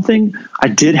listened to something, I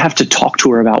did have to talk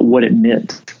to her about what it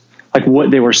meant, like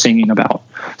what they were singing about.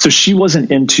 So she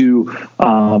wasn't into,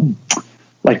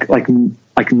 like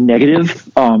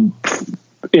negative,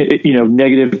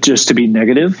 negative just to be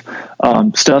negative,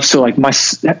 stuff. So like my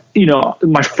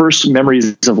first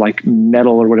memories of like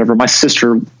metal or whatever, my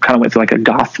sister kind of went through like a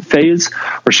goth phase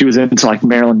where she was into like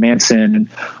Marilyn Manson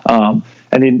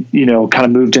and then, kind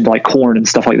of moved into like Korn and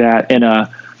stuff like that. And, a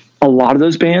lot of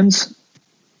those bands,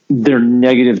 they're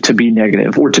negative to be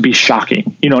negative or to be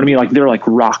shocking. You know what I mean? Like they're like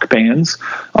rock bands.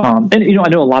 And I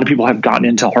know a lot of people have gotten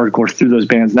into hardcore through those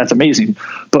bands, and that's amazing.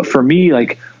 But for me,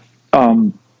 like,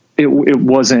 it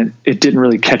didn't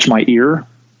really catch my ear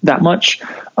that much.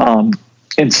 And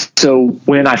so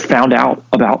when I found out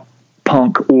about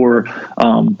punk or,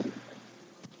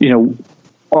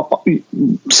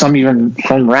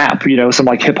 some rap, some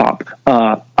like hip hop,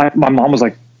 my mom was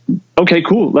like, okay,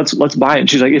 cool. Let's buy it. And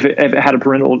she's like, if it had a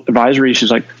parental advisory,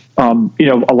 she's like,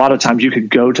 a lot of times you could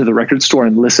go to the record store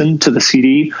and listen to the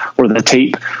CD or the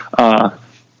tape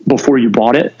before you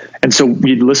bought it. And so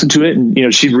you'd listen to it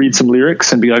and, she'd read some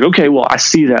lyrics and be like, okay, well, I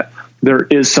see that there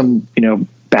is some,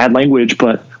 bad language,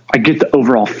 but I get the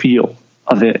overall feel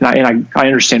of it. And I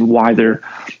understand why they're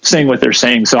saying what they're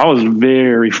saying. So I was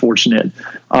very fortunate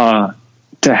to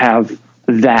have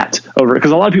that over,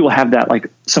 because a lot of people have that like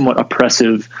somewhat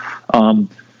oppressive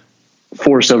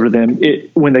force over them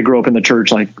when they grow up in the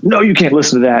church, like, no, you can't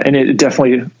listen to that. And it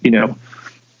definitely,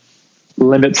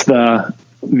 limits the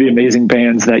amazing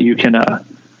bands that you can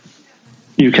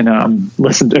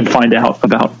listen to and find out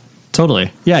about.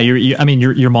 Totally. Yeah.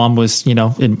 Your mom was,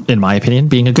 in my opinion,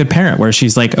 being a good parent, where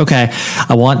she's like, okay,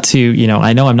 I want to,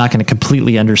 I know I'm not going to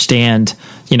completely understand,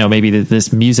 maybe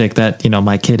this music that,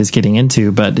 my kid is getting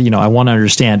into, but, I want to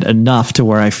understand enough to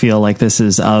where I feel like this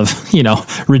is of,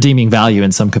 redeeming value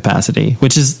in some capacity,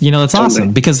 which is, that's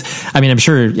awesome, because I'm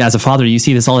sure as a father, you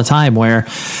see this all the time, where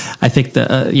I think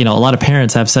that, a lot of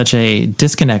parents have such a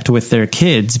disconnect with their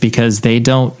kids because they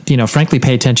don't, frankly,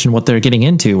 pay attention to what they're getting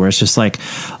into, where it's just like,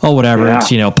 oh, whatever, yeah.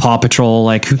 It's, Paw Patrol,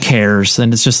 like, who cares?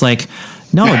 And it's just like,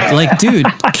 no, like, dude,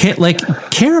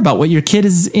 care about what your kid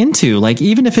is into, like,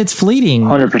 even if it's fleeting.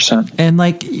 100%. And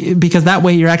like, because that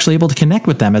way you're actually able to connect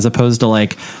with them, as opposed to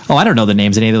like, oh, I don't know the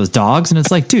names of any of those dogs. And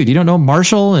it's like, dude, you don't know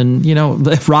Marshall and,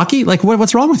 Rocky? Like,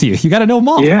 what's wrong with you? You got to know them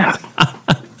all. Yeah,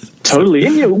 totally.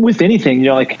 And with anything,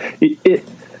 like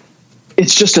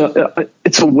it's just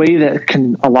it's a way that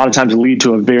can a lot of times lead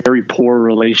to a very poor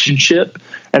relationship.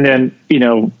 And then,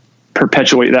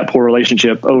 perpetuate that poor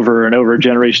relationship over and over,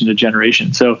 generation to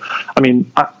generation. So, I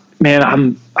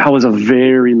was a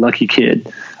very lucky kid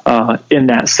in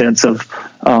that sense of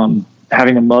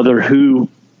having a mother who,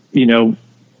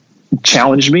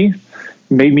 challenged me,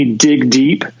 made me dig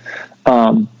deep,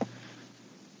 and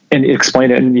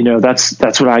explain it. And,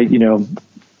 that's what I'm,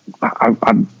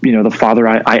 the father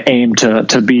I aim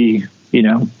to be,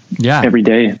 every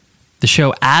day. The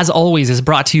show, as always, is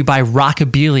brought to you by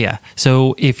Rockabilia.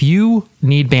 So if you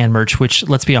need band merch, which,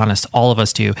 let's be honest, all of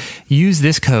us do, use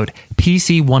this code,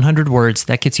 PC100words.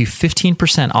 That gets you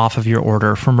 15% off of your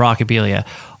order from Rockabilia.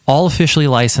 All officially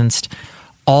licensed,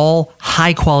 all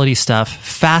high-quality stuff,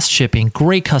 fast shipping,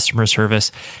 great customer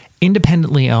service,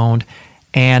 independently owned,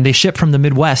 and they ship from the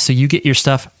Midwest, so you get your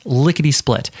stuff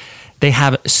lickety-split. They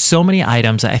have so many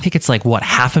items. I think it's like,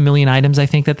 500,000 items I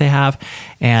think that they have.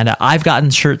 And I've gotten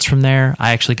shirts from there.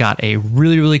 I actually got a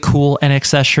really, really cool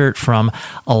NXS shirt from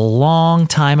a long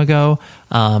time ago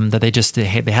that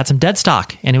they had some dead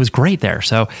stock, and it was great there.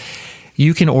 So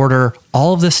you can order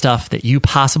all of the stuff that you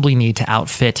possibly need to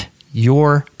outfit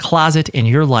your closet in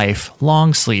your life.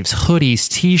 Long sleeves, hoodies,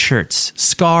 t-shirts,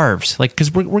 scarves, like,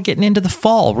 because we're getting into the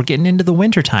fall. We're getting into the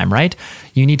winter time, right?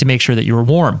 You need to make sure that you're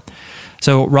warm.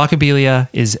 So Rockabilia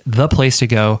is the place to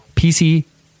go.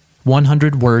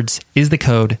 PC100 words is the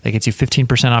code that gets you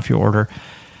 15% off your order.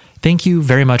 Thank you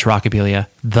very much, Rockabilia.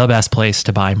 The best place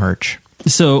to buy merch.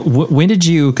 So when did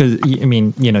you, because,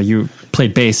 you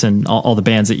played bass in all the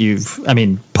bands that you've,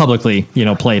 publicly,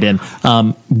 played in.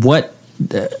 How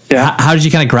did you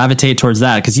kind of gravitate towards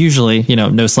that? Because usually,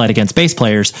 no slight against bass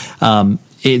players,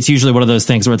 it's usually one of those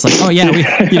things where it's like, oh yeah, we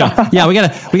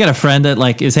got a friend that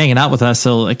like is hanging out with us.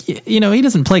 So like, he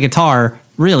doesn't play guitar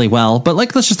really well, but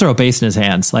like, let's just throw a bass in his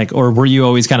hands. Like, or were you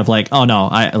always kind of like, oh no,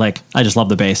 I just love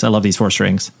the bass. I love these 4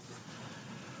 strings.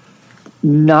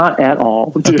 Not at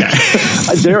all. Dude.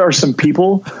 Okay. There are some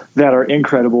people that are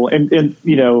incredible. And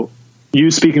you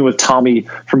speaking with Tommy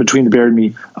from Between the Bear and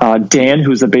Me, Dan,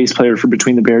 who's the bass player for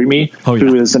Between the Bear and Me,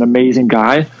 who is an amazing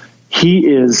guy. He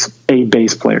is a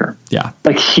bass player. Yeah.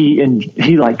 Like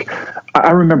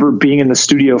I remember being in the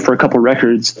studio for a couple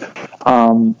records,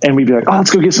 and we'd be like, oh,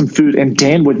 let's go get some food. And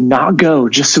Dan would not go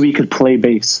just so he could play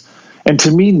bass. And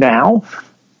to me now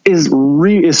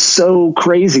is so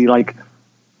crazy. Like,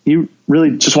 you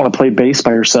really just want to play bass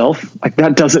by yourself? Like,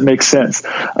 that doesn't make sense.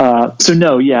 So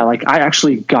no, yeah, like I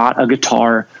actually got a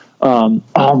guitar.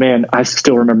 Oh man, I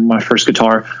still remember my first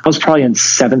guitar. I was probably in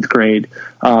 7th grade.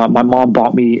 My mom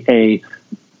bought me a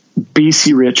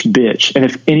BC Rich Bitch. And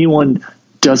if anyone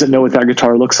doesn't know what that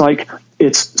guitar looks like,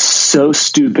 it's so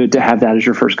stupid to have that as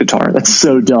your first guitar. That's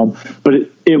so dumb. But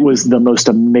it was the most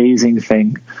amazing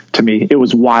thing to me. It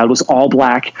was wild. It was all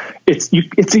black. It's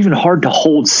even hard to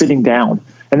hold sitting down.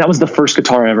 And that was the first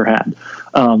guitar I ever had.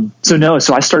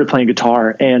 So I started playing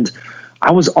guitar, and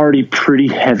I was already pretty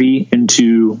heavy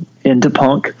into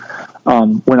punk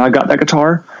when I got that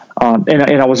guitar,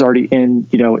 and I was already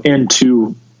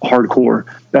into hardcore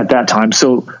at that time.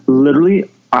 So literally,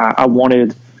 I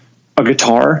wanted a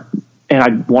guitar, and I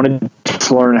wanted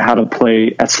to learn how to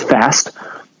play as fast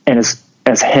and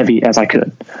as heavy as I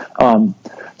could.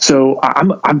 So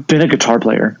I've been a guitar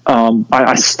player.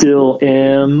 I still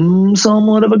am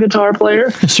somewhat of a guitar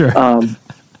player. Sure.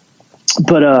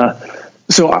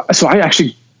 So I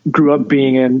actually grew up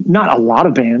being in not a lot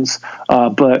of bands,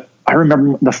 but I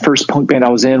remember the first punk band I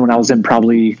was in when I was in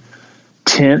probably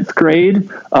 10th grade.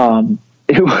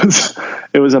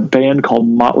 It was a band called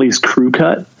Motley's Crew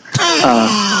Cut.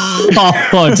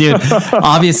 Dude,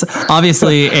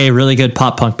 obviously a really good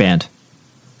pop punk band.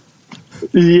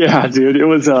 Yeah, dude, it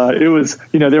was,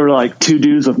 they were like two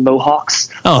dudes with mohawks.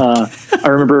 I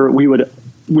remember we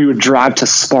would drive to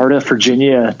Sparta,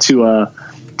 Virginia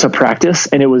to practice,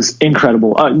 and it was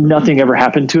incredible. Nothing ever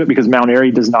happened to it because Mount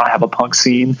Airy does not have a punk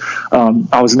scene.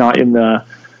 I was not in the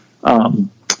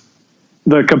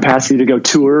capacity to go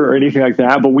tour or anything like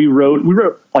that, but we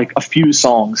wrote like a few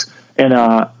songs, and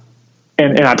I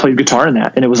played guitar in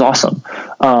that, and it was awesome.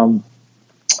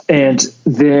 And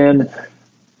then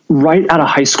right out of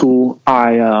high school,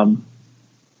 I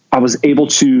was able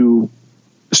to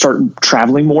start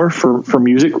traveling more for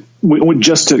music,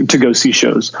 just to go see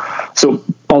shows. So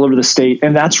all over the state.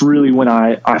 And that's really when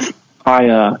I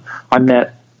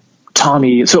met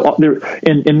Tommy. So there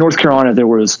in North Carolina, there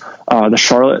was the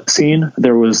Charlotte scene.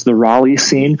 There was the Raleigh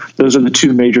scene. Those are the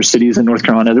two major cities in North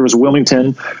Carolina. There was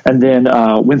Wilmington and then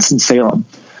Winston-Salem.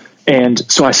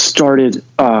 And so I started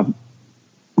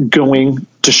going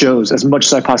to shows as much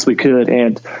as I possibly could.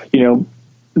 And,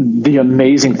 the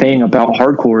amazing thing about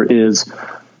hardcore is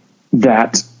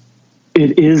that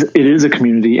it is a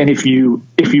community. And if you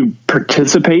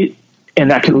participate,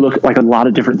 and that can look like a lot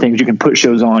of different things. You can put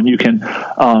shows on, you can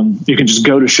just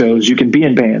go to shows, you can be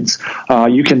in bands,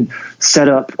 you can set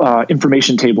up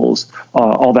information tables,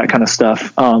 all that kind of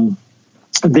stuff.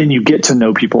 Then you get to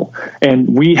know people.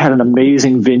 And we had an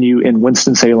amazing venue in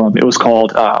Winston-Salem. It was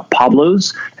called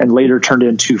Pablo's, and later turned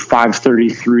into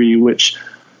 533, which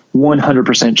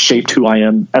 100% shaped who I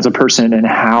am as a person and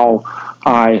how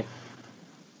I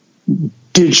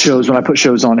did shows when I put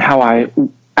shows on, how I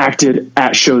acted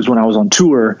at shows when I was on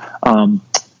tour.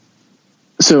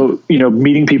 So,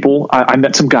 meeting people, I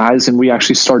met some guys, and we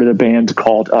actually started a band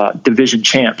called Division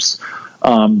Champs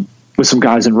with some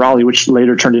guys in Raleigh, which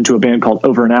later turned into a band called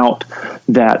Over and Out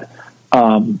that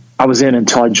I was in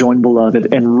until I joined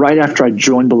Beloved. And right after I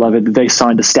joined Beloved, they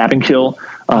signed to Stab and Kill.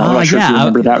 I'm not sure if you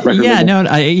remember that record.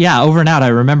 Yeah, Over and Out, I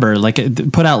remember. Like,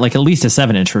 it put out like at least a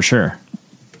 7-inch for sure.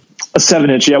 A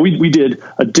 7-inch, yeah. We did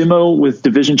a demo with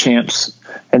Division Champs,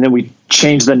 and then we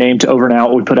changed the name to Over and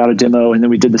Out. We put out a demo, and then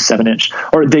we did the 7-inch,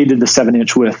 or they did the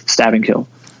 7-inch with Stab and Kill.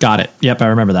 Got it. Yep, I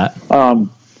remember that.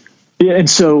 Yeah, and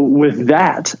so with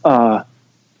that,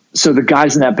 so the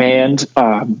guys in that band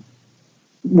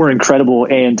were incredible,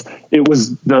 and it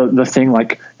was the thing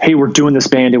like, hey, we're doing this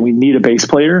band, and we need a bass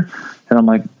player, and I'm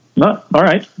like, all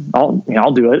right,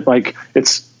 I'll do it. Like,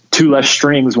 it's 2 less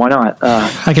strings, why not?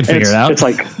 I can figure it out. It's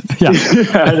like,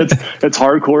 it's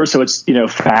hardcore, so it's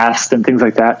fast and things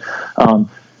like that.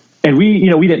 And we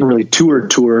didn't really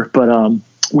tour, but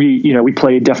we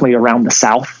played definitely around the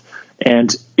South,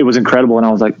 and it was incredible. And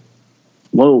I was like,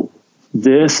 whoa,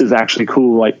 this is actually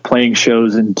cool. Like, playing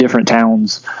shows in different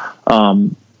towns,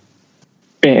 and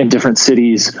different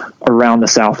cities around the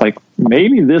South. Like,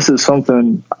 maybe this is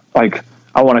something like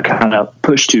I want to kind of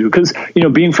push to, because,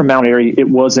 being from Mount Airy, it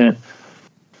wasn't,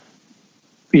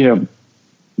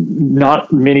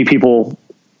 not many people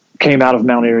came out of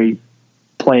Mount Airy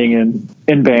playing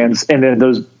in bands. And then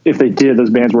if they did, those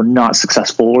bands were not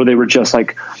successful, or they were just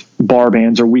like bar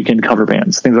bands or weekend cover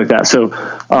bands, things like that. So,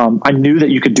 I knew that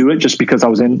you could do it just because I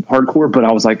was in hardcore, but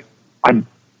I was like,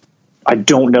 I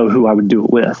don't know who I would do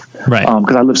it with. Right.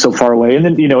 Cause I live so far away. And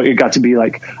then, it got to be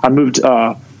like, I moved,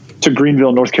 to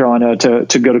Greenville, North Carolina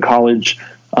to go to college,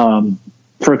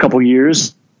 for a couple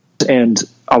years. And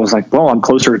I was like, well, I'm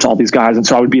closer to all these guys. And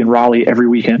so I would be in Raleigh every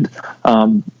weekend,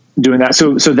 doing that.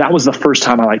 So that was the first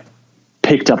time I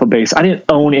picked up a bass. I didn't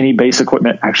own any bass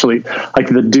equipment, actually. Like,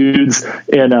 the dudes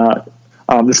in,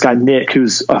 this guy, Nick,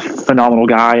 who's a phenomenal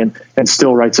guy and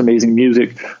still writes amazing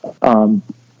music.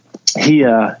 He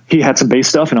had some bass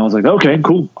stuff, and I was like, okay,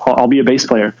 cool. I'll be a bass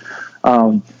player.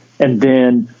 And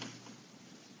then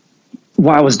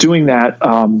while I was doing that,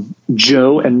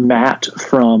 Joe and Matt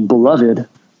from Beloved,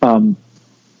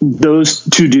 those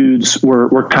two dudes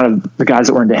were kind of the guys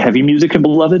that were into heavy music in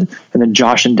Beloved. And then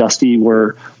Josh and Dusty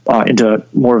were into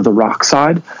more of the rock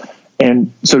side.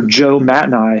 And so Joe, Matt,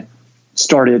 and I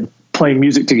started playing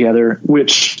music together,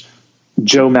 which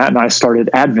Joe, Matt, and I started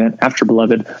Advent after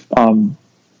Beloved.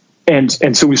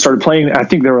 And so we started playing. I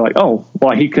think they were like, oh,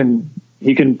 well, he can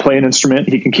play an instrument.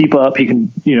 He can keep up. He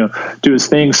can, do his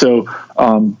thing. So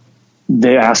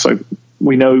they asked, like,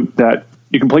 we know that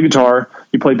you can play guitar,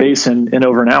 you play bass in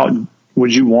Over and Out.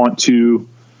 Would you want to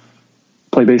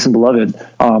play bass in Beloved?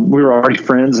 We were already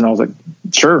friends, and I was like,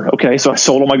 sure. Okay. So I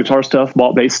sold all my guitar stuff,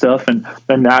 bought bass stuff, and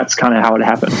that's kind of how it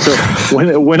happened. So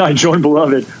when I joined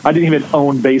Beloved, I didn't even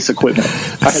own bass equipment.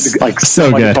 I had to like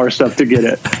sell my guitar stuff to get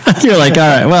it. You're like, all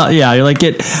right, well, yeah, you're like,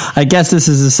 I guess this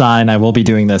is a sign I will be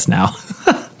doing this now.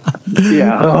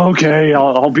 Yeah. Okay.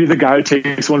 I'll be the guy who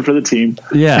takes one for the team.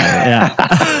 Yeah.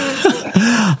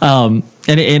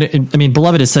 And I mean,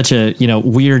 Beloved is such a,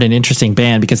 weird and interesting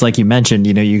band because, like you mentioned,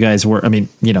 you guys were,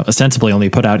 ostensibly only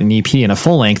put out an EP and a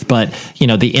full length, but,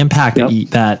 the impact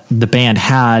that the band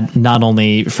had, not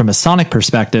only from a sonic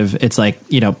perspective, it's like,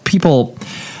 people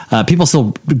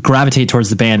still gravitate towards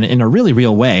the band in a really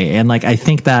real way. And like, I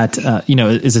think that,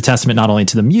 is a testament not only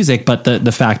to the music, but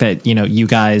the fact that, you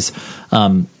guys,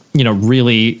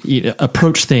 really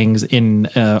approach things in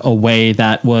a way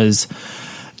that was,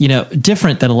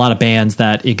 different than a lot of bands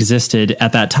that existed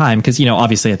at that time. Cause,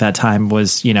 obviously at that time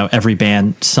was, every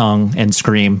band sung and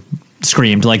screamed,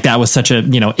 like that was such a,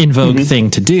 in vogue thing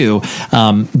to do.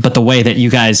 But the way that you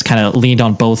guys kind of leaned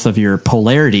on both of your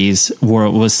polarities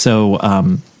was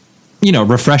so,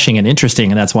 refreshing and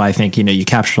interesting. And that's why I think, you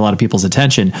captured a lot of people's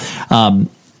attention.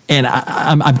 And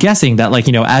I'm guessing that, like,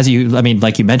 as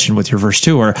like you mentioned with your first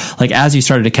tour, like as you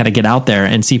started to kind of get out there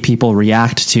and see people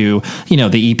react to,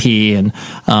 the EP and,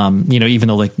 even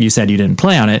though, like you said, you didn't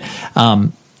play on it,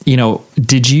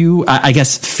 did you, I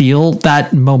guess, feel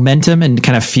that momentum and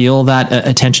kind of feel that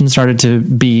attention started to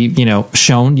be,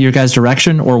 shown your guys'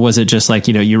 direction? Or was it just like,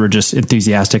 you were just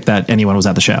enthusiastic that anyone was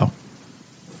at the show?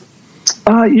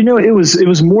 It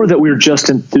was more that we were just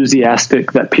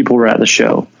enthusiastic that people were at the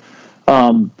show.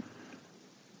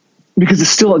 Because it's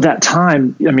still at that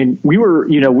time, I mean, we were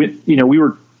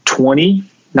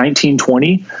 19,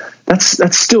 20.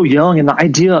 That's still young. And the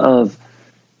idea of,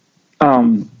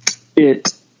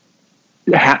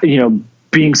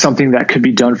 being something that could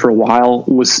be done for a while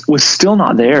was still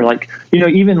not there. Like,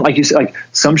 even like you said, like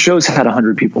some shows had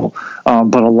 100 people,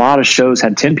 but a lot of shows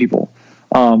had 10 people.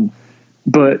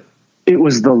 But it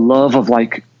was the love of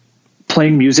like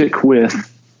playing music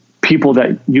with people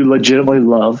that you legitimately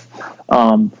love,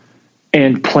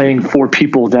 and playing for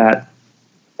people that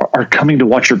are coming to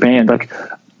watch your band. Like,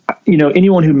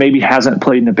 anyone who maybe hasn't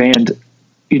played in a band,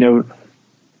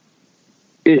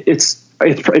 it's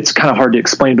kind of hard to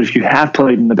explain, but if you have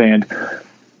played in the band,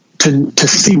 to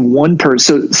see one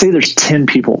person, so say there's 10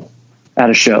 people at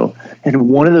a show and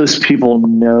one of those people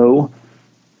know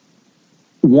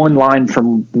one line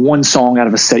from one song out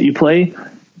of a set you play,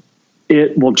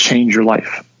 it will change your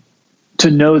life.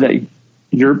 To know that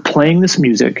you're playing this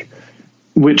music,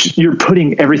 which you're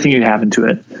putting everything you have into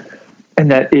it,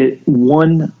 and that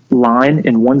one line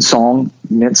in one song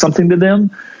meant something to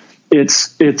them,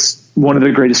 it's one of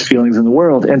the greatest feelings in the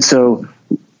world. And so,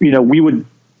 we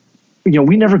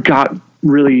never got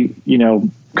really,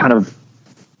 kind of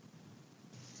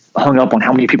hung up on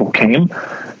how many people came.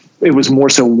 It was more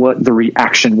so what the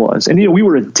reaction was. And, we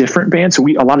were a different band. So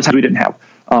a lot of times we didn't have,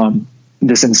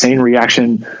 this insane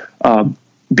reaction,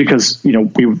 because,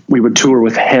 we would tour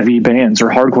with heavy bands or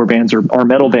hardcore bands or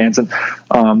metal bands. And,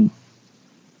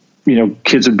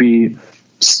 kids would be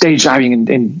stage diving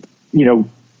and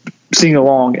singing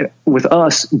along with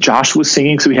us. Josh was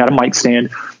singing, so we had a mic stand.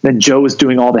 Then Joe was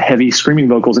doing all the heavy screaming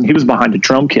vocals and he was behind a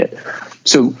drum kit.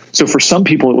 So for some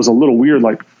people it was a little weird.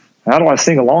 Like, how do I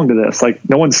sing along to this? Like,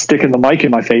 no one's sticking the mic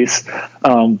in my face.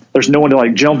 There's no one to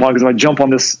like jump on, because if I jump on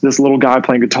this little guy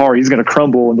playing guitar, he's going to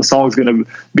crumble and the song's going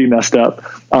to be messed up.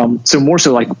 So more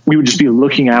so like we would just be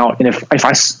looking out, and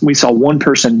if we saw one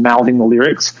person mouthing the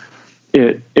lyrics,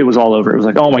 it was all over. It was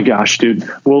like, oh my gosh, dude,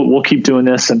 we'll keep doing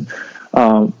this and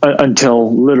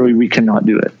until literally we cannot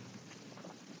do it.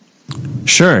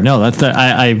 Sure. No, that's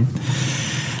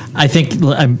I think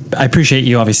I appreciate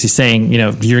you obviously saying,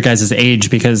 your guys' age,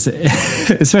 because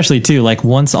especially too, like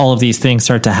once all of these things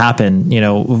start to happen,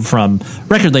 from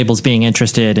record labels being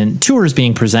interested and tours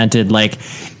being presented, like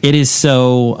it is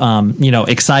so,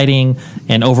 exciting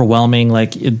and overwhelming.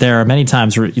 Like there are many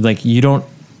times where like you don't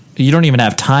even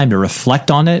have time to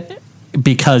reflect on it,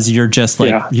 because you're just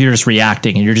like, you're just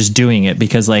reacting and you're just doing it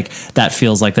because like that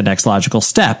feels like the next logical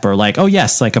step, or like, oh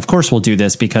yes, like of course we'll do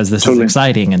this because this is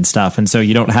exciting and stuff. And so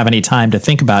you don't have any time to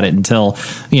think about it until,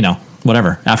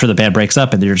 whatever, after the band breaks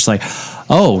up, and you're just like,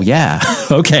 oh yeah,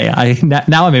 okay.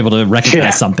 Now I'm able to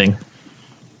recognize something.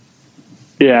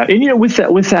 Yeah. And with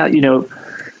that,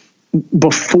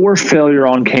 before Failure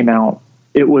On came out,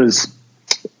 we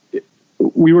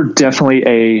were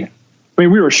definitely we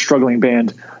were a struggling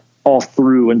band. all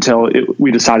through until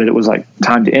we decided it was like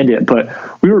time to end it. But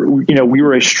we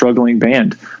were a struggling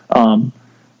band.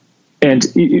 And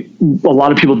a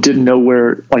lot of people didn't know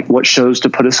what shows to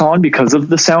put us on because of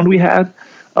the sound we had.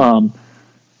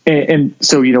 And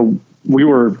so, we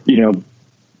were,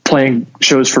 playing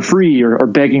shows for free or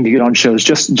begging to get on shows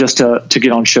just to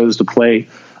get on shows to play.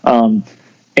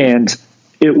 And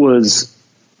it was,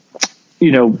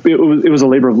 it was a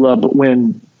labor of love. But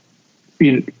when,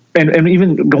 and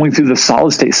even going through the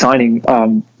Solid State signing,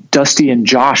 Dusty and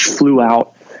Josh flew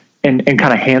out and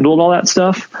kind of handled all that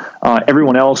stuff.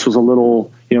 Everyone else was a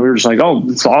little, we were just like, oh,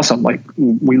 it's awesome. Like,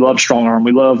 we love Strong Arm.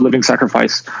 We love Living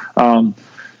Sacrifice.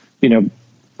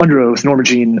 Under Oath, Norma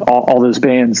Jean, all those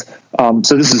bands.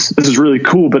 So this is really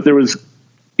cool, but there was,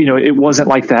 it wasn't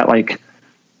like that,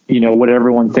 what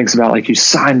everyone thinks about, like you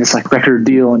sign this like record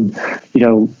deal and,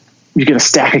 you get a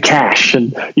stack of cash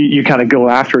and you kind of go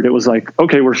after it. It was like,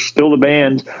 okay, we're still the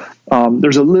band.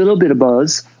 There's a little bit of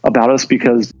buzz about us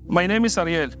because... My name is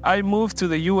Ariel. I moved to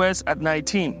the U.S. at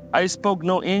 19. I spoke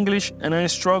no English and I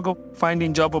struggled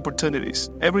finding job opportunities.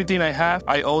 Everything I have,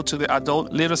 I owe to the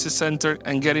Adult Literacy Center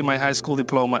and getting my high school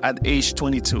diploma at age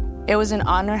 22. It was an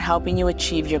honor helping you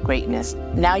achieve your greatness.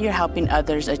 Now you're helping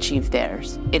others achieve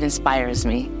theirs. It inspires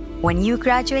me. When you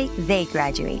graduate, they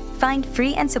graduate. Find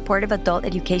free and supportive adult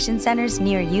education centers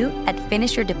near you at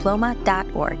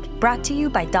finishyourdiploma.org. Brought to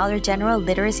you by Dollar General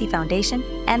Literacy Foundation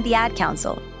and the Ad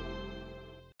Council.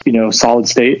 Solid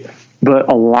State, but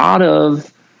a lot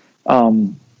of,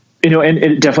 and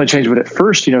it definitely changed. But at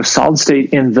first, Solid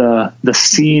State in the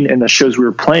scene and the shows we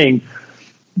were playing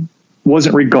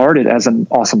wasn't regarded as an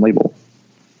awesome label.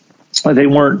 They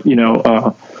weren't,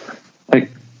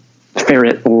 like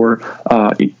Ferret or,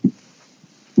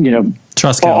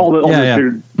 Trustkill, all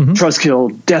the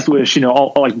Trustkill, Death Wish,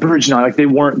 all like Bridge 9, like they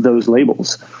weren't those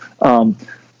labels. So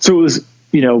it was,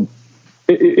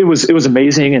 it was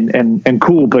amazing and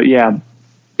cool, but yeah,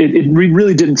 we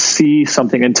really didn't see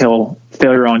something until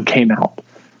Failure On came out.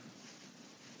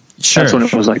 Sure. That's when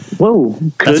it was like, whoa,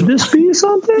 could this be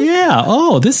something? Yeah.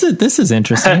 Oh, this is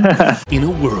interesting. In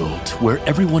a world where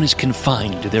everyone is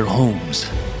confined to their homes,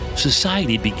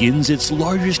 society begins its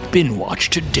largest binge watch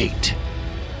to date.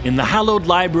 In the hallowed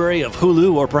library of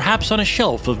Hulu, or perhaps on a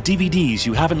shelf of DVDs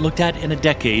you haven't looked at in a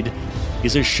decade,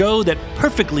 is a show that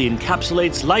perfectly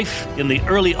encapsulates life in the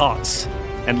early aughts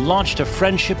and launched a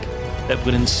friendship that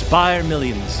would inspire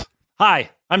millions. Hi,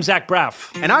 I'm Zach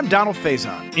Braff. And I'm Donald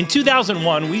Faison. In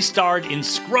 2001, we starred in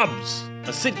Scrubs,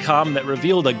 a sitcom that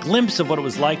revealed a glimpse of what it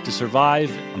was like to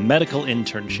survive a medical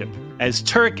internship. As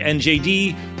Turk and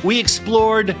JD, we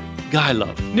explored guy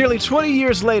love. Nearly 20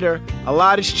 years later, a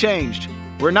lot has changed.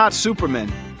 We're not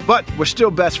Supermen, but we're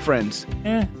still best friends.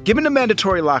 Given the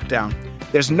mandatory lockdown,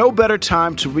 there's no better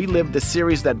time to relive the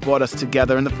series that brought us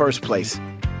together in the first place.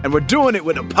 And we're doing it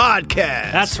with a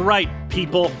podcast. That's right,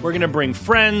 people. We're going to bring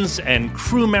friends and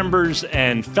crew members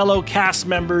and fellow cast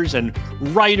members and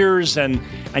writers. And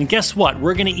guess what?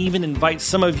 We're going to even invite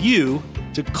some of you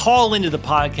to call into the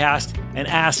podcast and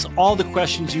ask all the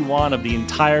questions you want of the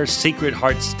entire Sacred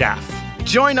Heart staff.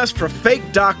 Join us for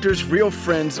Fake Doctors, Real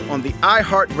Friends on the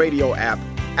iHeartRadio app,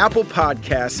 Apple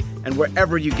Podcasts, and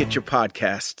wherever you get your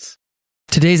podcasts.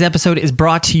 Today's episode is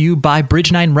brought to you by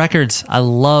Bridge 9 Records. I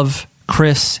love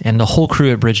Chris and the whole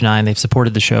crew at Bridge 9. They've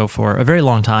supported the show for a very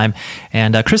long time.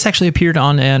 And Chris actually appeared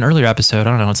on an earlier episode. I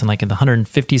don't know, it's in the 150s,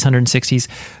 160s.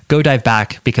 Go dive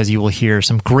back because you will hear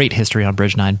some great history on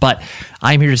Bridge 9. But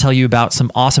I'm here to tell you about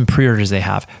some awesome pre-orders they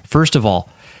have. First of all,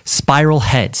 Spiral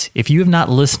Heads. If you have not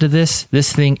listened to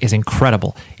this thing is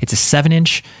incredible. It's a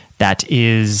 7-inch that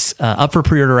is up for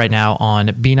pre-order right now on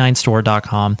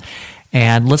b9store.com.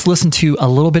 And let's listen to a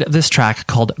little bit of this track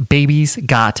called Baby's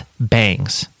Got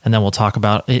Bangs. And then we'll talk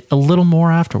about it a little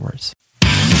more afterwards.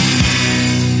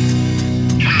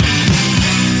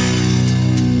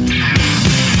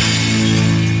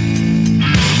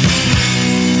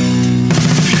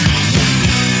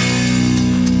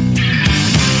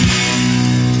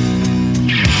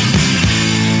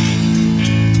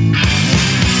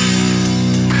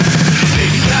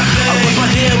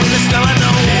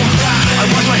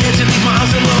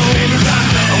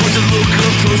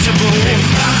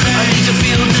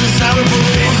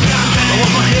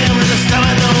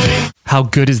 How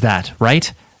good is that,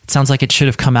 right? It sounds like it should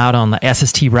have come out on the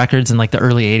SST Records in the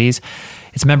early 80s.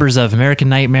 It's members of American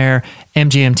Nightmare,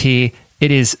 MGMT.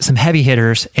 It is some heavy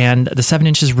hitters, and the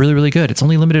 7-inch is really, really good. It's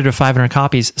only limited to 500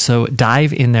 copies, so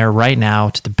dive in there right now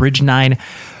to the Bridge 9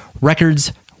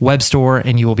 Records web store,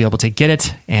 and you will be able to get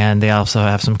it. And they also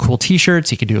have some cool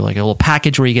t-shirts. You can do like a little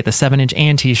package where you get the 7-inch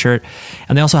and t-shirt.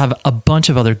 And they also have a bunch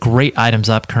of other great items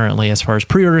up currently as far as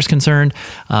pre-order is concerned.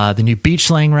 The new Beach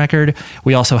Slang record.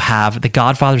 We also have The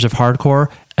Godfathers of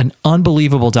Hardcore, an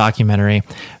unbelievable documentary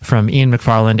from Ian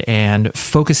McFarland and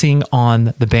focusing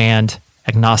on the band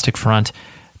Agnostic Front.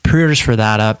 Pre-orders for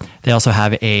that up. They also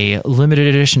have a limited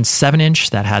edition 7-inch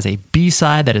that has a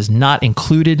B-side that is not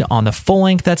included on the full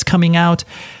length that's coming out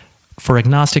for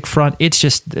Agnostic Front. It's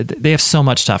just, they have so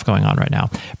much stuff going on right now.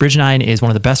 Bridge 9 is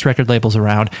one of the best record labels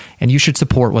around, and you should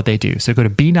support what they do. So go to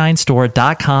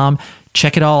b9store.com,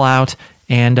 check it all out,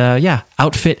 and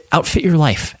outfit your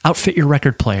life, outfit your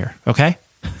record player. Okay.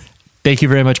 Thank you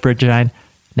very much, Bridge 9.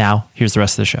 Now here's the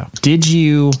rest of the show. Did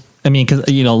you? I mean, because,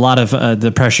 a lot of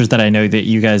the pressures that I know that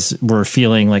you guys were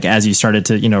feeling, like, as you started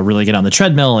to, really get on the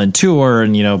treadmill and tour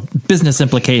and, business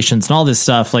implications and all this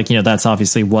stuff, like, that's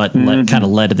obviously what kind of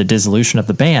led to the dissolution of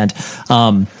the band.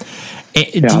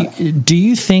 Do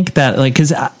you think that, like,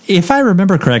 because if I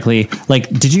remember correctly, like,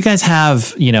 did you guys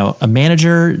have, a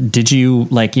manager? Did you,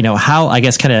 like, how, I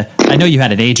guess, kind of, I know you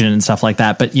had an agent and stuff like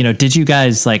that, but, did you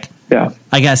guys, like,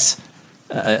 I guess,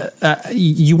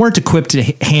 you weren't equipped to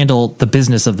handle the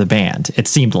business of the band, it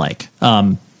seemed like.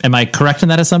 Am I correct in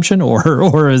that assumption,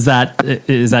 or is that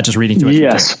just reading too much?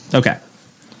 Yes. Okay.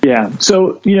 Yeah.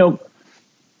 So,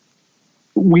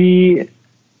 we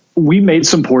made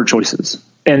some poor choices,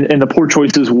 and the poor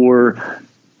choices were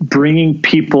bringing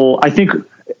people, I think,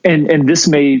 and this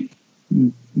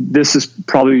is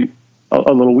probably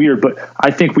a little weird, but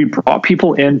I think we brought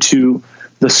people into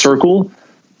the circle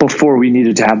before we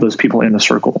needed to have those people in the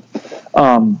circle.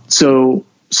 So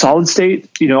Solid State,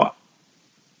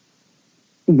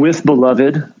 with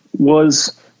Beloved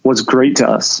was great to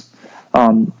us.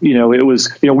 It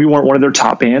was, we weren't one of their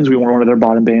top bands. We weren't one of their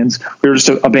bottom bands. We were just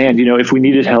a band, if we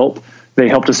needed help, they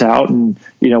helped us out, and,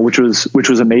 which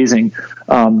was amazing.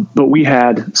 But we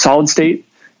had Solid State,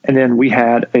 and then we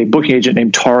had a booking agent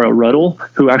named Tara Ruddle,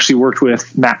 who actually worked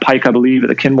with Matt Pike, I believe, at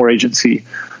the Kenmore Agency.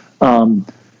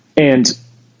 And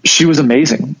she was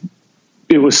amazing.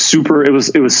 It was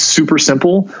super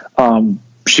simple.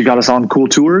 She got us on cool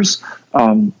tours.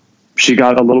 She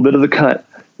got a little bit of the cut.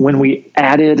 When we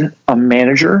added a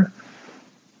manager,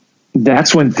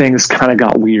 that's when things kind of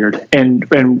got weird.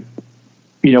 And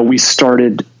we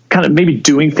started kind of maybe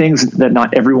doing things that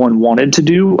not everyone wanted to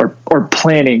do, or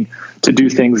planning to do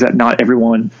things that not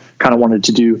everyone kind of wanted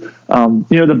to do.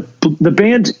 The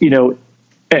band,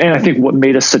 and I think what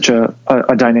made us such a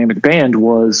dynamic band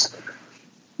was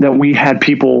that we had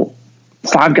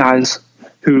 5 guys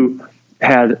who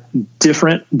had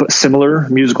different but similar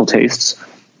musical tastes,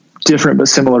 different but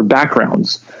similar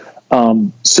backgrounds.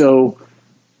 So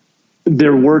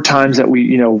there were times that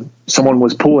someone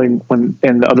was pulling and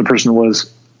the other person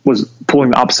was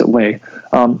pulling the opposite way.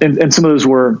 And some of those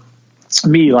were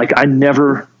me. Like, I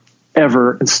never,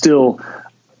 ever, and still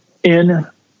in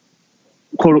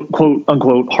quote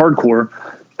unquote hardcore,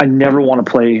 I never want to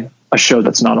play a show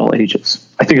that's not all ages.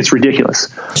 I think it's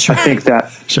ridiculous. Sure. I think that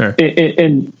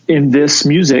in this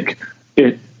music,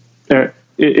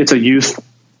 it's a youth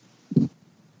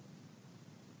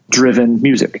driven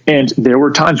music. And there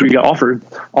were times we got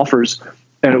offers,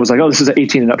 and it was like, oh, this is an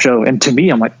 18 and up show. And to me,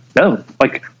 I'm like, no,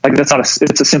 like that's not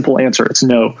it's a simple answer. It's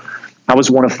no. I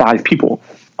was one of 5 people.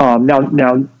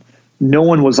 Now no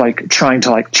one was like trying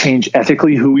to like change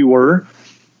ethically who we were,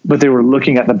 but they were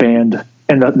looking at the band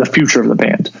and the future of the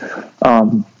band.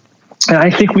 And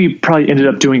I think we probably ended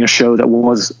up doing a show that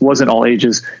wasn't all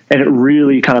ages, and it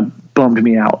really kind of bummed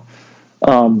me out.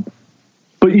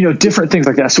 But different things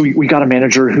like that. So we got a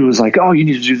manager who was like, oh, you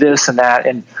need to do this and that.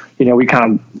 And,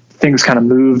 things kind of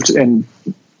moved, and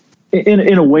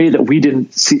in a way that we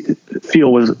didn't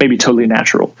feel was maybe totally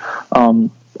natural.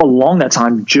 Along that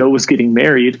time, Joe was getting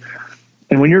married.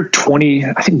 And when you're 20,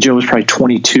 I think Joe was probably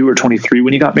 22 or 23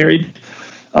 when he got married.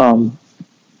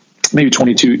 Maybe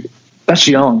 22. That's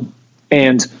young.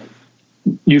 And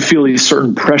you feel these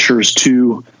certain pressures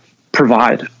to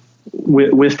provide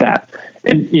with that.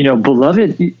 And,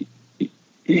 Beloved,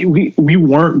 we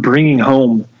weren't bringing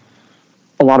home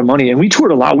a lot of money, and we toured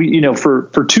a lot. We,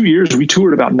 for 2 years, we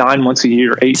toured about 9 months a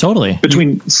year,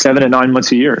 between 7 and 9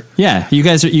 months a year. Yeah. You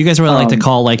guys were like to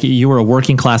call, like, you were a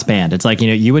working class band. It's like,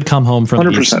 you would come home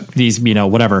from these,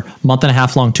 whatever, month and a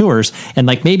half long tours. And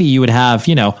like, maybe you would have,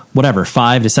 whatever,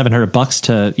 $500 to $700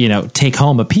 to, take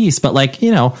home a piece. But like,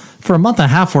 for a month and a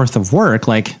half worth of work,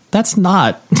 like, that's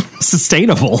not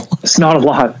sustainable. It's not a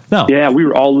lot. No. Yeah. We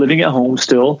were all living at home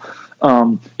still.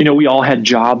 We all had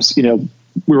jobs,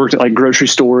 we worked at like grocery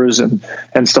stores and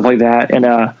stuff like that.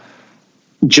 And,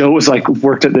 Joe was like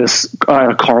worked at this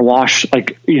car wash,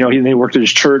 like, you know, they worked at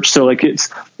his church. So like it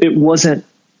wasn't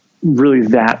really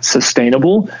that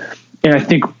sustainable. And I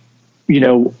think, you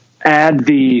know, add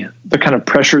the kind of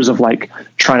pressures of like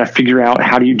trying to figure out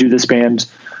how do you do this band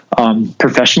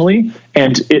professionally.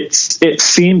 And it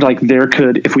seemed like there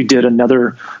could, if we did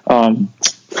another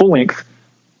full length,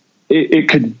 it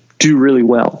could do really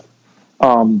well.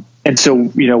 And so,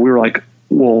 you know, we were like,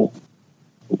 well,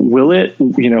 will it,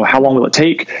 you know, how long will it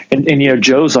take? And, you know,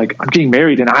 Joe's like, I'm getting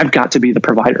married and I've got to be the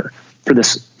provider for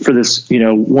this, you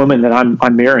know, woman that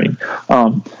I'm marrying.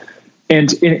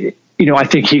 You know, I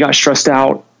think he got stressed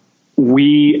out.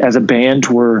 We as a band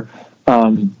were, I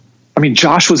mean,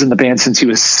 Josh was in the band since he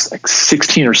was like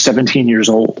 16 or 17 years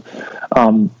old.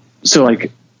 So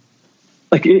like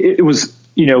it was,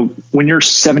 you know, when you're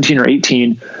 17 or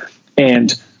 18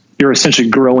 and you're essentially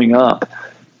growing up,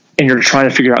 and you're trying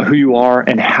to figure out who you are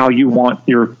and how you want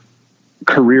your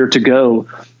career to go,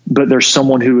 but there's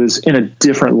someone who is in a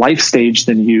different life stage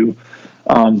than you.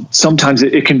 Sometimes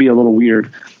it can be a little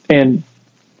weird. And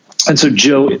so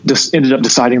Joe just ended up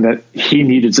deciding that he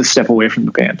needed to step away from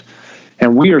the band.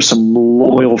 And we are some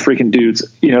loyal freaking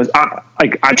dudes. You know,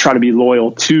 I try to be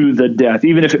loyal to the death,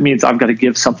 even if it means I've got to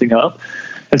give something up.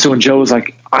 And so when Joe was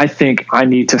like, I think I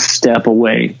need to step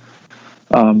away,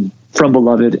 from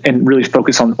Beloved and really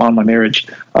focus on my marriage.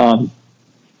 All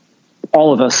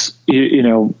of us, you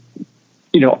know,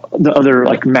 the other,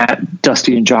 like Matt,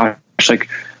 Dusty, and Josh, like,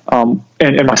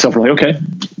 and myself were like, okay,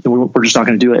 we're just not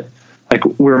going to do it. Like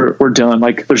we're done.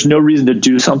 Like there's no reason to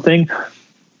do something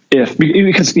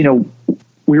because, you know,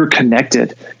 we were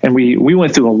connected and we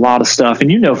went through a lot of stuff. And,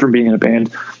 you know, from being in a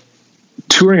band,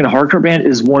 touring in a hardcore band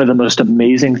is one of the most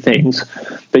amazing things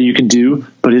that you can do,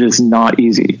 but it is not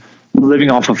easy.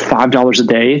 Living off of $5 a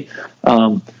day,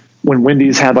 when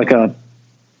Wendy's had like a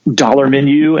 $1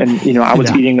 menu, and you know I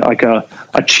was eating like a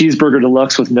cheeseburger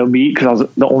deluxe with no meat because I was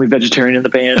the only vegetarian in the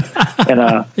band, and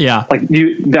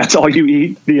that's all you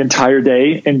eat the entire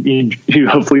day, and you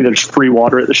hopefully there's free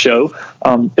water at the show.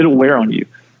 It'll wear on you.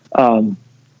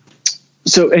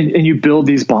 So and you build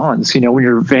these bonds. You know, when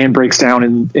your van breaks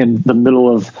down in the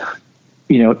middle of,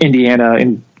 you know, Indiana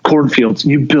in cornfields,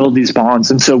 you build these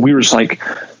bonds, and so we were just like,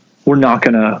 we're not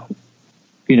gonna,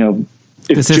 you know,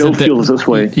 if Joe feels this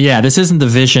way. Yeah, this isn't the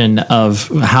vision of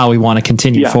how we want to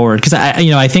continue forward. Because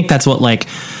I think that's what, like,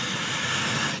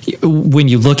 when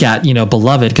you look at, you know,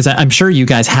 Beloved, because I'm sure you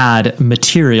guys had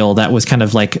material that was kind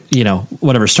of like, you know,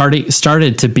 whatever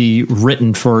started to be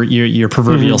written for your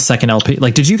proverbial second LP.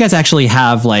 Like, did you guys actually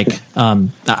have like,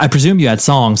 I presume you had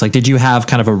songs, like, did you have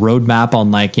kind of a roadmap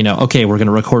on like, you know, okay, we're going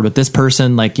to record with this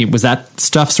person? Like, was that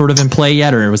stuff sort of in play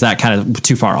yet, or was that kind of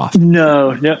too far off?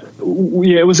 No. Yeah,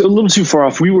 it was a little too far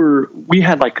off. We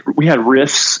had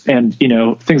riffs and, you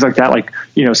know, things like that, like,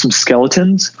 you know, some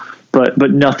skeletons, but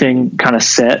nothing kind of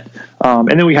set. And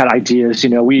then we had ideas, you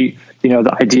know,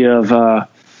 the idea of,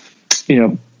 you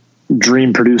know,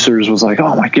 Dream Producers was like,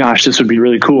 oh my gosh, this would be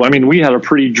really cool. I mean, we had a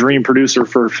pretty dream producer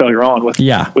for Failure On with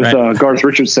Garth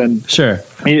Richardson. Sure.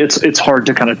 I mean, it's hard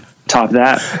to kind of top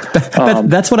that.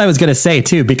 That's what I was going to say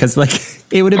too, because like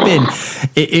it would have been,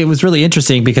 it was really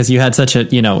interesting because you had such a,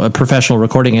 you know, a professional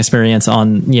recording experience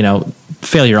on, you know,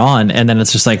 Failure On, and then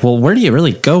it's just like, well, where do you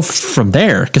really go from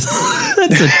there? Because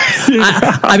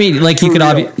I mean, like you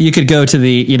could go to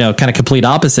the, you know, kind of complete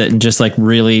opposite and just like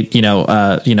really, you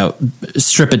know,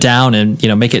 strip it down and, you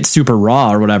know, make it super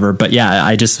raw or whatever. But yeah,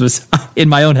 I just was in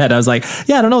my own head. I was like,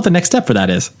 yeah, I don't know what the next step for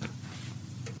that is.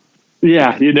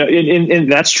 Yeah, you know,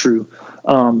 and that's true.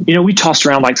 You know, we tossed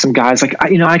around like some guys, like,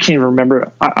 you know, I can't even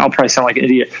remember. I'll probably sound like an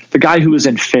idiot. The guy who was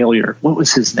in Failure, what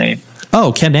was his name?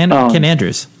 Oh, Ken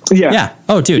Andrews. Yeah.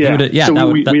 Oh, dude. Yeah. So that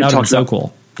would have been so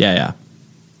cool. Yeah.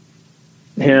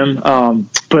 Him.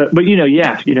 But you know,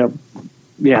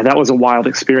 that was a wild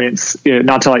experience. You know,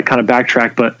 not to like kind of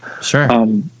backtrack, but sure.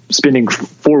 Spending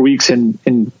 4 weeks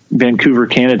in Vancouver,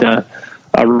 Canada,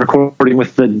 recording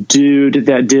with the dude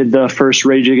that did the first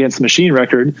Rage Against the Machine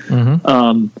record.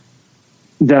 Mm-hmm.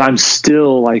 That I'm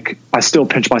still like, I still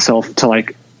pinch myself to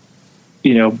like,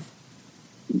 you know,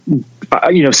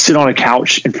 sit on a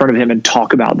couch in front of him and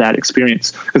talk about that experience.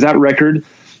 Cause that record,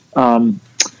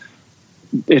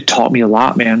 it taught me a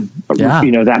lot, man. Yeah.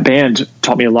 You know, that band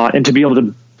taught me a lot, and to be able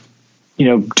to, you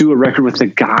know, do a record with the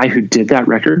guy who did that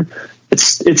record,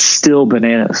 it's still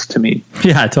bananas to me.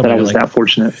 Yeah, totally. That I was that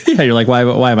fortunate. Yeah, you're like,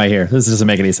 why am I here? This doesn't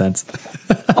make any sense.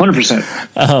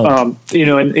 100%. You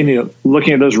know, and you know,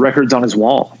 looking at those records on his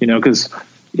wall, you know, because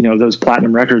you know those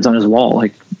platinum records on his wall,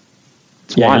 like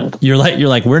it's wild. You're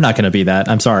like, we're not going to be that.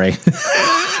 I'm sorry.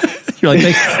 You're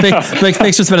like,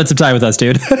 thanks for spending some time with us,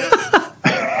 dude.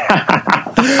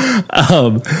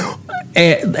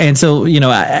 And so,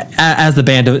 as the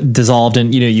band dissolved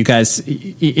and, you guys,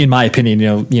 in my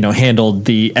opinion, handled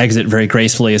the exit very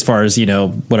gracefully as far as,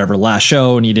 whatever last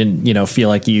show, and you didn't, feel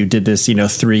like you did this,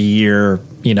 3-year,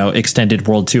 extended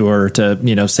world tour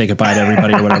to, say goodbye to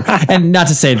everybody or whatever. And not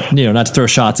to say, not to throw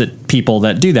shots at people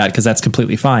that do that, because that's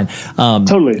completely fine.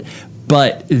 Totally.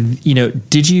 But,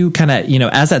 did you kind of,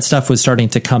 as that stuff was starting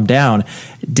to come down,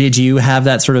 did you have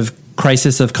that sort of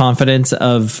crisis of confidence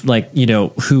of like,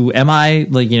 who am I?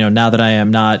 Like, now that I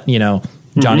am not,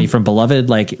 Johnny from Beloved,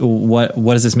 like what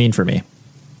does this mean for me?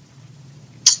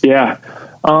 Yeah.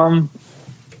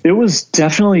 It was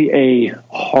definitely a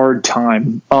hard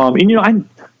time. I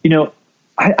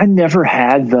never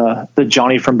had the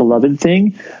Johnny from Beloved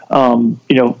thing.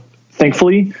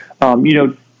 Thankfully,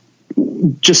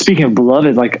 just speaking of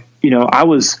Beloved, like, I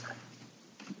was,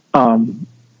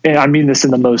 and I mean this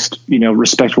in the most,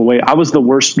 respectful way. I was the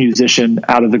worst musician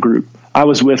out of the group. I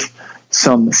was with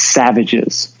some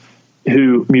savages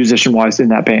who musician wise in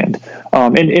that band.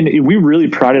 And we really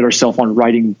prided ourselves on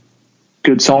writing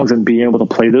good songs and being able to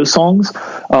play those songs.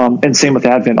 And same with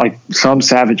Advent, like some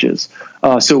savages.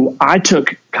 So I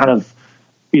took kind of,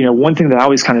 one thing that I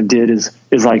always kind of did is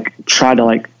like try to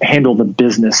like handle the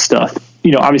business stuff.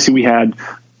 Obviously we had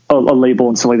a label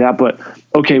and stuff like that, but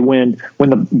okay, when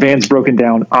the band's broken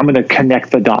down, I'm going to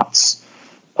connect the dots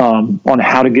on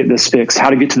how to get this fixed, how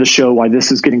to get to the show, why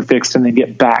this is getting fixed, and then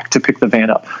get back to pick the van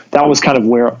up. That was kind of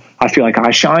where I feel like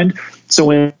I shined. So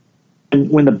when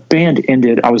the band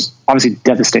ended, I was obviously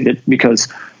devastated because,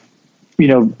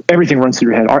 everything runs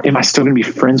through your head. Am I still going to be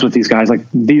friends with these guys? Like,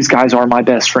 these guys are my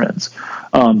best friends.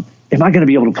 Am I going to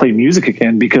be able to play music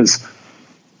again? Because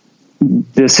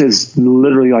this is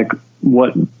literally like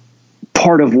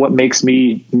part of what makes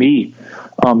me,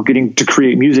 getting to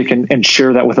create music and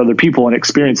share that with other people and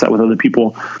experience that with other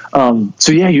people.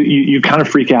 So yeah, you kind of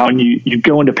freak out and you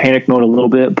go into panic mode a little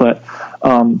bit, but,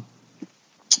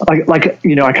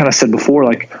 I kind of said before,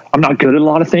 like, I'm not good at a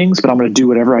lot of things, but I'm going to do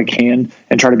whatever I can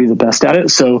and try to be the best at it.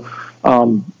 So,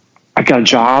 I got a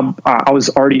job. I was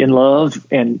already in love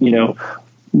and,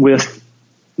 with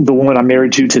the woman I'm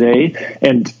married to today.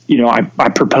 And, I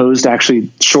proposed actually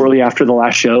shortly after the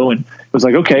last show, and it was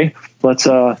like, okay, let's,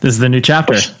 this is the new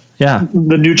chapter. Yeah.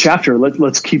 The new chapter.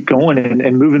 Let's keep going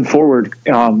and moving forward. I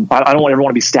don't ever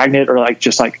want to be stagnant or like,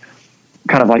 just like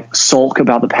kind of like sulk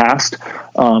about the past.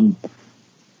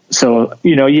 So,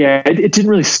 it didn't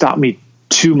really stop me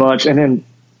too much. And then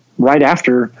right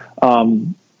after,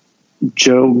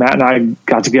 Joe, Matt, and I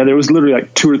got together. It was literally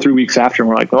like 2 or 3 weeks after, and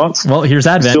we're like, well, here's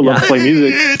Advent. Still love to play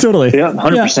music. Totally. Yeah.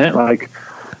 100%. Yeah.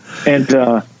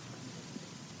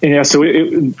 Like, so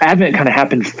Advent kind of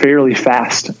happened fairly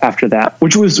fast after that,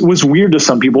 which was weird to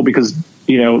some people because,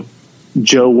 Joe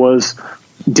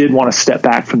did want to step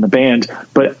back from the band,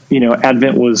 but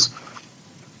Advent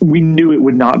we knew it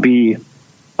would not be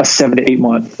a 7 to 8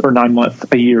 month or 9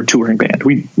 month a year touring band.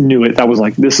 We knew it. That was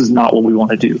like, this is not what we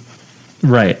want to do.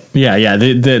 Right. Yeah.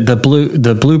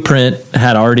 The blueprint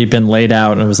had already been laid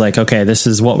out, and it was like, okay, this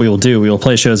is what we will do. We will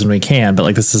play shows when we can, but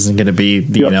like, this isn't going to be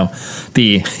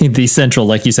the central,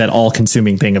 like you said, all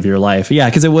consuming thing of your life. Yeah.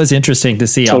 Cause it was interesting to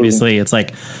see, totally. Obviously it's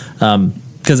like,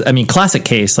 because I mean, Classic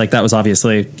Case, like that was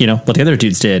obviously, what the other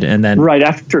dudes did. And then right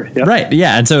after. Yep. Right.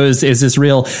 Yeah. And so is this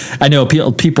real, I know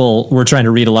people were trying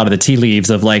to read a lot of the tea leaves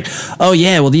of like, oh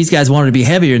yeah, well, these guys wanted to be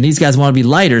heavier and these guys want to be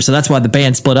lighter. So that's why the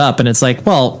band split up. And it's like,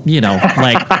 well,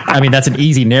 like, I mean, that's an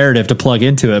easy narrative to plug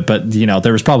into it, but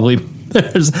there was probably,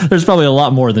 there's probably a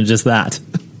lot more than just that.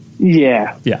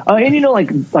 Yeah. Yeah. And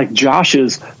like Josh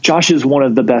is one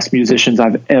of the best musicians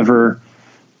I've ever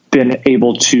been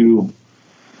able to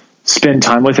spend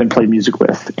time with and play music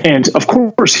with. And of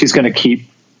course he's going to keep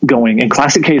going. In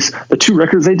Classic Case, the 2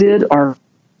 records they did are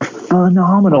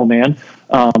phenomenal, man.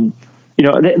 The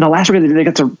last record they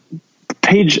got to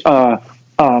Page,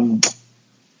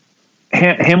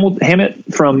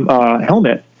 Hammett from,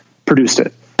 Helmet produced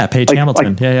it. Yeah. Page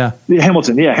Hamilton. Yeah.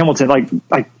 Hamilton.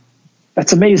 Like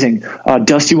that's amazing.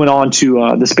 Dusty went on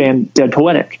to, this band Dead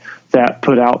Poetic that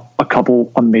put out a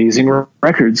couple amazing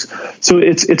records. So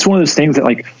it's one of those things that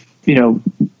like, no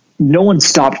one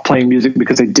stopped playing music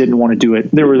because they didn't want to do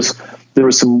it. There was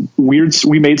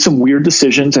we made some weird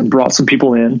decisions and brought some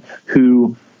people in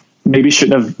who maybe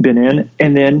shouldn't have been in.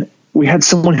 And then we had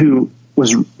someone who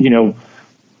was,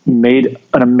 made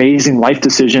an amazing life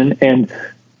decision and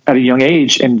at a young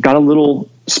age and got a little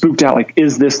spooked out. Like,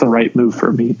 is this the right move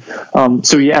for me?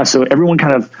 So everyone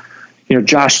kind of,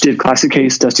 Josh did Classic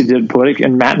Case, Dusty did Poetic,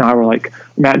 and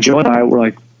Joe and I were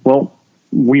like, well,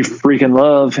 we freaking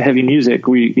love heavy music.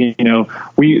 We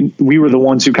were the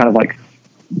ones who kind of like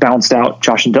balanced out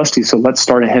Josh and Dusty. So let's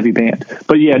start a heavy band.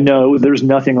 But yeah, no, there's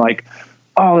nothing like,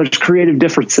 oh, there's creative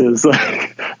differences.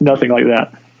 Like nothing like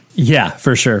that. Yeah,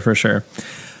 for sure.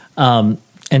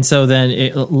 And so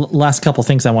then last couple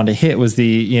things I wanted to hit was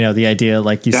the idea,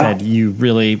 like you said, you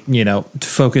really,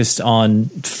 focused on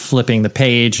flipping the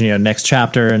page, next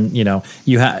chapter. And, do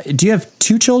you have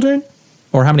 2 children,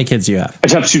 or how many kids do you have? I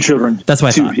just have 2 children. That's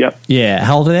what I thought. Yep. Yeah.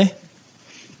 How old are they?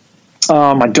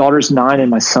 My daughter's 9 and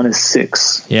my son is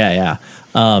 6. Yeah.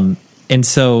 And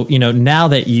so, now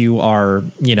that you are,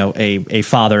 a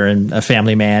father and a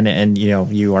family man, and,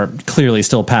 you are clearly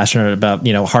still passionate about,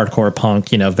 hardcore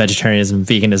punk, vegetarianism,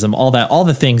 veganism, all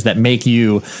the things that make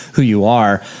you who you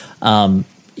are,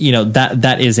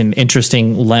 that is an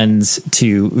interesting lens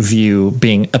to view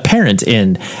being a parent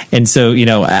in. And so,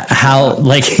 how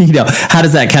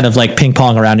does that kind of like ping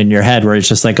pong around in your head where it's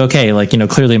just like, okay, like,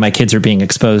 clearly my kids are being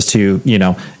exposed to,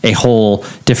 a whole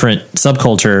different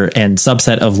subculture and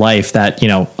subset of life that,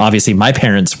 obviously my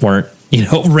parents weren't,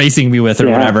 raising me with or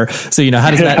whatever. So,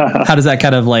 how does that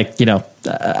kind of like,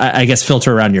 I guess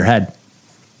filter around your head?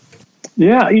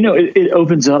 Yeah. It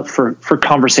opens up for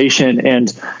conversation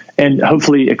and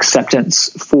hopefully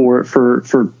acceptance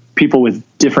for people with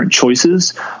different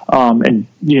choices, and,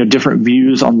 different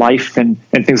views on life and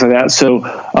things like that. So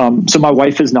my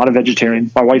wife is not a vegetarian.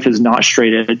 My wife is not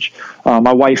straight edge.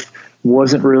 My wife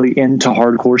wasn't really into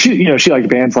hardcore. She liked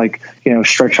bands like,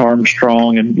 Stretch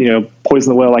Armstrong and,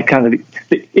 Poison the Well, like kind of,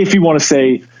 if you want to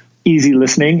say easy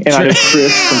listening. And I know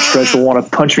Chris from Stretch will want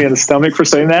to punch me in the stomach for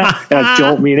saying that. And I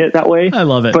don't mean it that way. I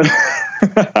love it.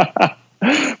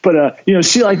 But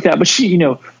she liked that, but she,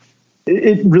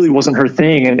 it really wasn't her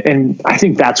thing. And I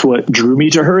think that's what drew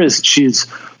me to her is she's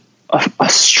a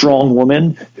strong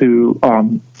woman who,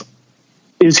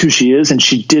 is who she is. And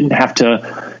she didn't have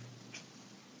to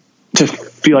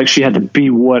feel like she had to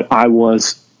be what I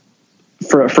was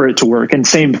for it to work. And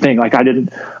same thing, like I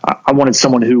wanted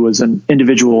someone who was an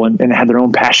individual and had their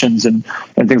own passions and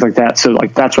things like that. So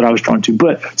like, that's what I was drawn to.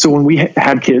 But so when we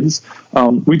had kids,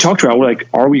 we talked about, we're like,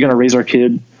 are we going to raise our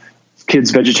kids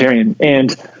vegetarian?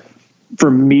 And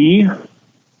for me,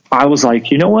 I was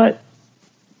like, you know what?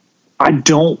 I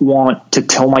don't want to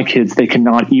tell my kids they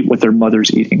cannot eat what their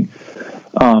mother's eating.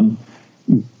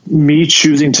 Me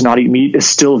choosing to not eat meat is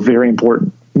still very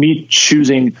important. Me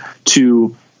choosing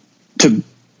to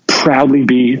proudly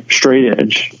be straight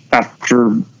edge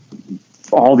after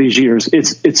all these years,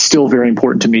 it's still very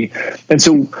important to me. And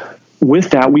so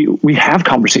with that, we have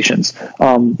conversations,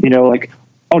 like,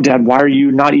 oh, Dad, why are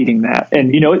you not eating that?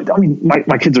 And,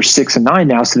 my kids are 6 and 9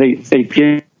 now, so they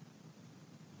get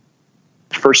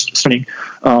first spinning.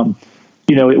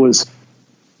 It was,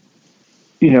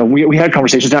 we had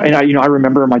conversations, and I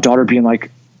remember my daughter being like,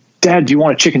 Dad, do you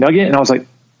want a chicken nugget? And I was like,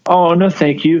 oh, no,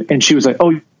 thank you. And she was like,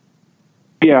 oh,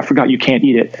 yeah, I forgot you can't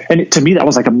eat it. And to me, that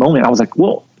was like a moment. I was like,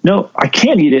 well, no, I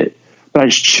can eat it, but I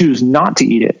just choose not to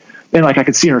eat it. And like, I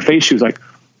could see in her face, she was like,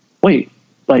 wait,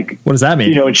 like, what does that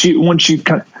mean? And when she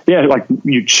kind of, like,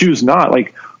 you choose not,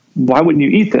 like, why wouldn't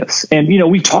you eat this? And,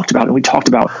 we talked about it. We talked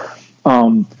about,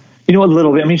 a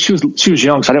little bit. I mean, she was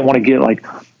young, so I didn't want to get like,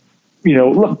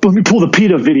 let me pull the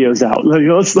PETA videos out.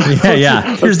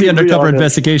 Here's the undercover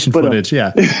investigation footage.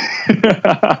 But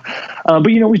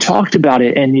we talked about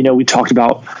it, and we talked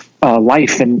about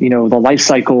life and the life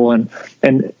cycle, and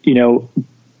do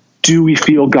we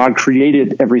feel God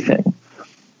created everything?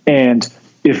 And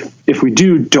if we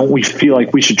do, don't we feel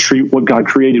like we should treat what God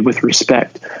created with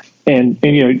respect? And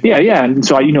And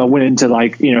so I went into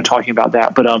like talking about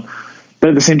that, but at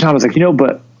the same time I was like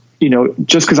but.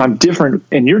 Just because I'm different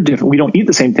and you're different, we don't eat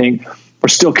the same thing, we're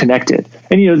still connected.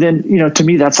 And, then, to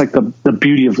me, that's like the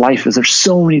beauty of life is there's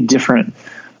so many different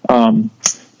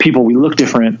people. We look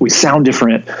different, we sound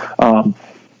different,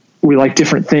 we like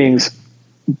different things,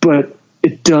 but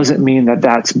it doesn't mean that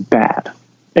that's bad.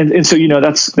 And so,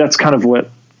 that's kind of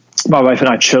what my wife and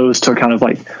I chose to kind of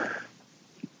like,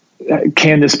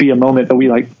 can this be a moment that we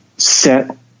like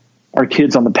set our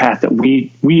kids on the path that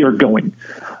we are going.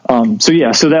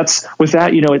 So that's with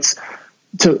that, it's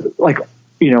to like,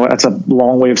 that's a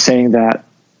long way of saying that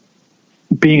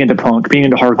being into punk, being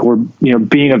into hardcore,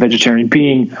 being a vegetarian,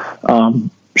 being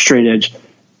straight edge,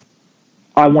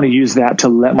 I want to use that to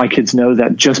let my kids know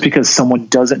that just because someone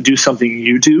doesn't do something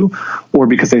you do, or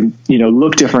because they,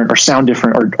 look different or sound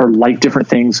different or like different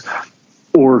things,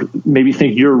 or maybe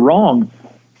think you're wrong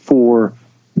for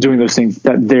doing those things,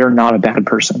 that they're not a bad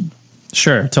person.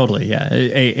 Sure. Totally. Yeah.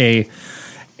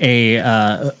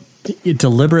 A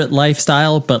deliberate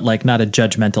lifestyle, but like not a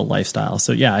judgmental lifestyle.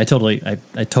 So yeah, I totally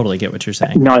get what you're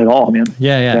saying. Not at all, man.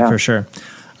 Yeah, for sure.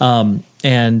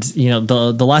 And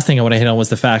the last thing I want to hit on was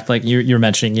the fact, like you're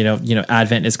mentioning,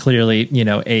 Advent is clearly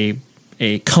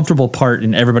a comfortable part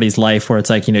in everybody's life where it's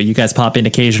like, you guys pop in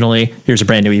occasionally. Here's a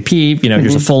brand new EP,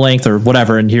 here's a full length or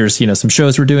whatever, and here's some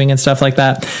shows we're doing and stuff like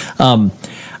that.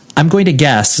 I'm going to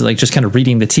guess, like just kind of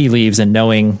reading the tea leaves and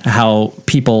knowing how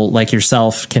people like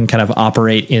yourself can kind of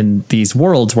operate in these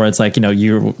worlds where it's like,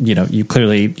 you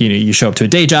clearly, you show up to a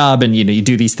day job and, you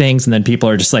do these things and then people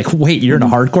are just like, wait, you're in a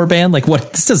hardcore band? Like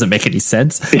what? This doesn't make any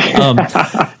sense.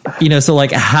 So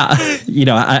like how,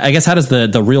 I guess how does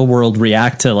the real world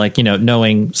react to like,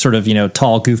 knowing sort of,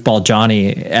 tall goofball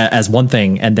Johnny as one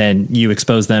thing and then you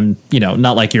expose them,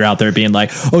 not like you're out there being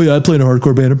like, oh yeah, I play in a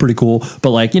hardcore band. I'm pretty cool.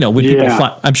 But like, when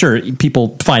people I'm sure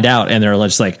people find out and they're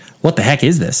just like, what the heck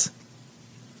is this?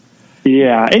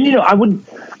 Yeah. And, I would,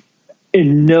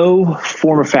 in no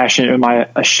form or fashion am I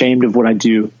ashamed of what I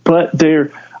do, but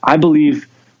I believe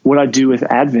what I do with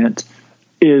Advent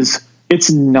is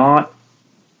it's not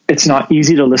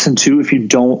easy to listen to if you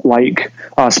don't like,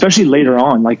 especially later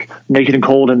on, like Naked and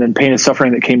Cold and then Pain and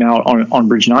Suffering that came out on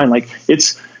Bridge 9. Like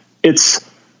it's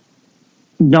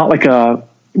not like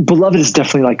Beloved is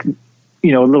definitely like, a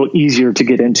little easier to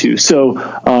get into. So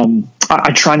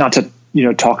I try not to,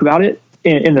 talk about it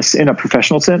in a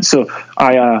professional sense. So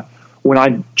when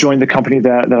I joined the company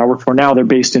that I work for now, they're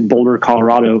based in Boulder,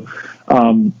 Colorado.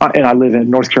 And I live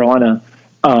in North Carolina.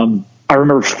 I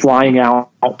remember flying out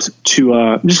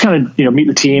to just kind of, meet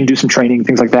the team, do some training,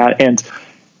 things like that. And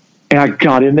I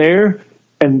got in there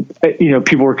and,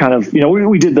 people were kind of,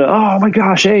 we did oh my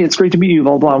gosh, hey, it's great to meet you,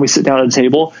 blah, blah. And we sit down at a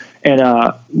table and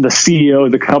the CEO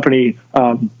of the company,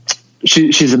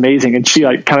 she's amazing. And she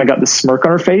like kind of got this smirk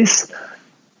on her face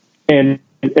and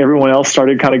everyone else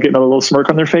started kind of getting a little smirk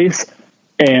on their face.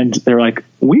 And they're like,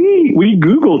 we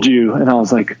Googled you. And I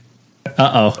was like,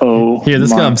 oh, here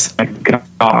this comes.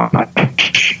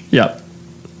 Gosh. Yep.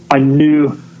 I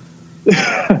knew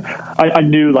I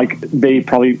knew like they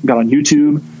probably got on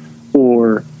YouTube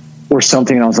or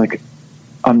something. And I was like,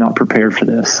 I'm not prepared for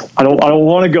this. I don't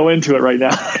want to go into it right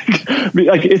now.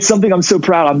 Like it's something I'm so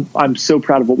proud. I'm so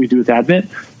proud of what we do with Advent,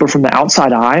 but from the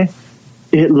outside eye,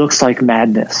 it looks like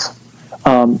madness.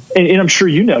 And I'm sure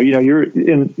you're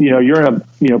in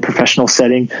a professional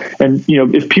setting, and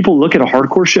if people look at a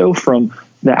hardcore show from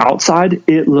the outside,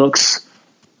 it looks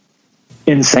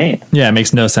insane. Yeah, it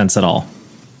makes no sense at all.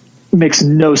 It makes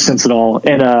no sense at all.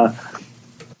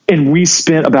 And we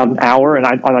spent about an hour, and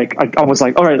I was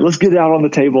like, all right, let's get it out on the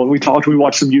table. And we talked. We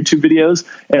watched some YouTube videos,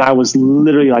 and I was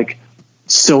literally like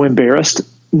so embarrassed,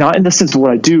 not in the sense of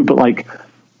what I do, but like,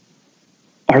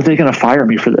 are they going to fire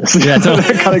me for this? Yeah,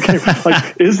 totally.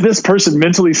 Like, is this person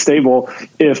mentally stable?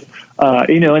 If but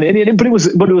it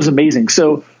was amazing.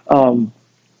 So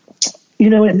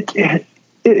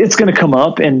it's going to come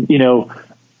up, and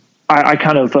I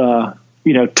kind of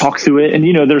talk through it,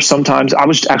 and there's sometimes I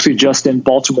was actually just in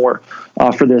Baltimore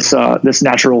for this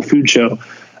natural food show,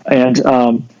 and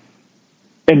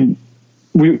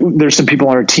there's some people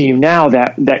on our team now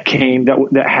that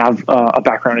have a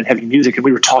background in heavy music, and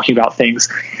we were talking about things,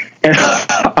 and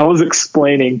I was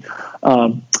explaining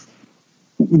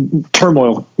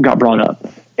Turmoil got brought up,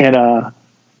 and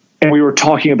we were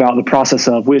talking about the process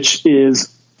of which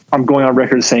is, I'm going on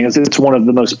record as saying it's one of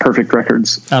the most perfect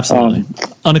records, absolutely,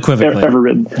 unequivocally ever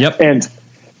written. Yep.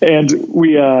 And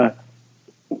we,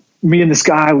 me and this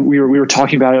guy, we were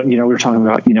talking about it. We were talking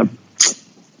about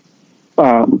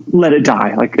Let It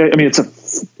Die. Like, I mean,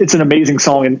 it's an amazing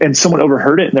song, and someone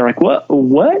overheard it and they're like, what?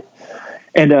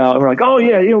 And we're like, oh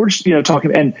yeah, we're just,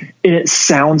 talking, and it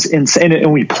sounds insane.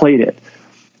 And we played it,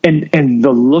 and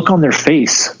the look on their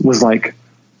face was like,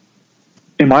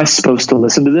 am I supposed to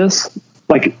listen to this?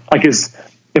 Am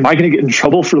I going to get in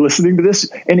trouble for listening to this?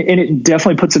 And it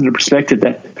definitely puts into perspective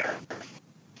that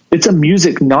it's a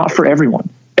music not for everyone.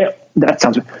 That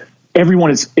sounds,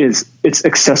 everyone is it's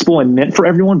accessible and meant for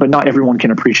everyone, but not everyone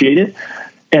can appreciate it.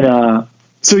 And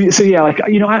so yeah, like,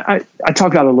 I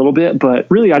talk about it a little bit, but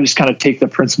really I just kind of take the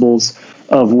principles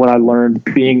of what I learned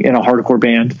being in a hardcore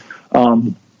band,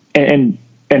 and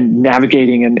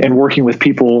navigating and working with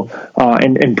people,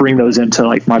 and bring those into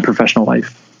like my professional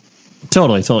life.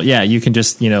 Totally. Yeah, you can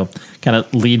just, kind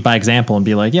of lead by example and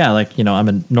be like, yeah, like, I'm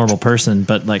a normal person,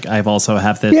 but like I've also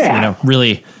have this,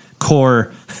 really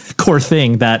core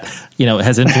thing that,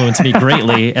 has influenced me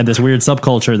greatly, and this weird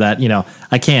subculture that,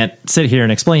 I can't sit here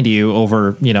and explain to you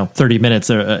over, 30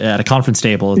 minutes at a conference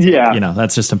table.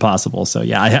 That's just impossible. So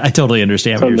yeah, I totally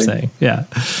understand what you're saying. Yeah.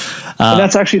 And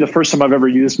that's actually the first time I've ever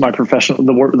used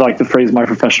the phrase "my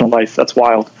professional life." That's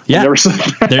wild. Yeah. Never said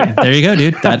that. There you go,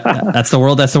 dude. That's the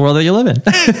world. That's the world that you live in.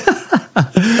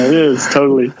 It is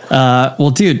totally.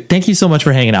 Well, dude, thank you so much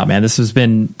for hanging out, man. This has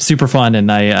been super fun,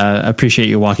 and I appreciate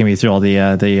you walking me through all the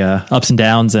ups and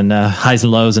downs and highs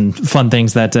and lows and fun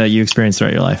things that you experienced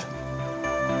throughout your life.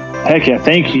 Heck yeah!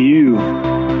 Thank you.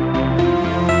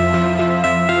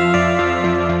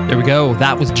 There we go.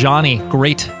 That was Johnny.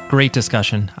 Great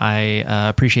discussion. I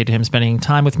appreciated him spending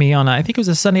time with me on, I think it was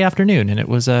a Sunday afternoon, and it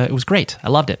was great. I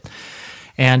loved it.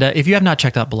 And if you have not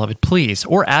checked out Beloved, please,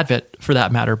 or Advent for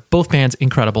that matter, both bands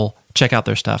incredible. Check out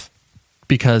their stuff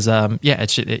because both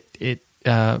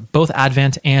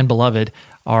Advent and Beloved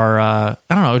are I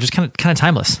don't know, just kind of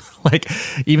timeless. Like,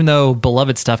 even though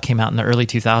Beloved stuff came out in the early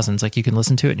 2000s, like, you can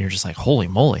listen to it and you're just like, holy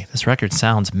moly, this record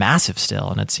sounds massive still,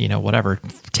 and it's,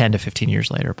 10 to 15 years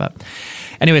later. But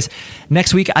anyways,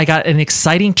 next week I got an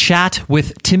exciting chat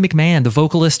with Tim McMahon, the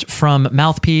vocalist from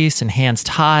Mouthpiece and Hands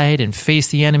Tied and Face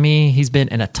the Enemy. He's been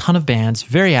in a ton of bands,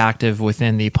 very active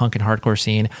within the punk and hardcore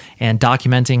scene, and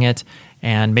documenting it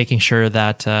and making sure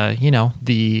that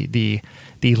the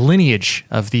lineage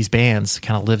of these bands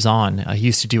kind of lives on. He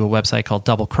used to do a website called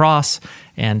Double Cross,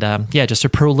 and just a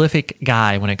prolific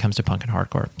guy when it comes to punk and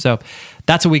hardcore. So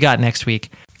that's what we got next week.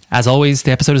 As always,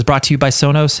 the episode is brought to you by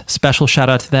Sonos. Special shout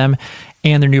out to them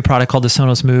and their new product called the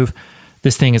Sonos Move.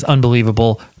 This thing is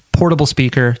unbelievable. Portable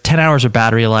speaker, 10 hours of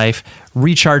battery life,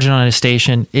 recharging on a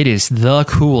station. It is the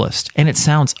coolest, and it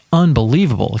sounds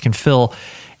unbelievable. It can fill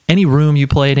any room you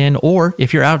play it in, or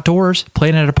if you're outdoors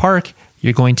playing at a park,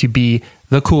 you're going to be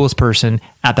the coolest person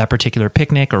at that particular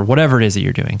picnic or whatever it is that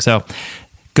you're doing. So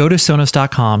go to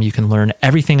Sonos.com. You can learn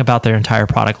everything about their entire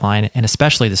product line, and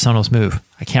especially the Sonos Move.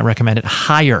 I can't recommend it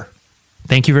higher.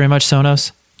 Thank you very much,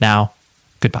 Sonos. Now,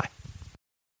 goodbye.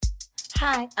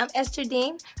 Hi, I'm Esther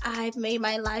Dean. I've made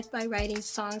my life by writing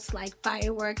songs like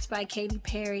Fireworks by Katy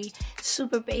Perry,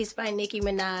 Super Bass by Nicki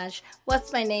Minaj,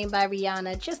 What's My Name by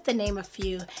Rihanna, just to name a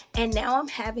few. And now I'm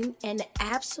having an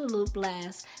absolute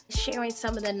blast sharing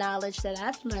some of the knowledge that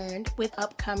I've learned with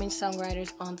upcoming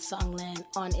songwriters on Songland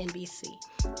on NBC.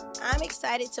 I'm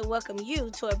excited to welcome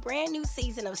you to a brand new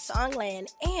season of Songland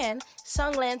and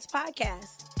Songland's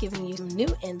podcast, giving you new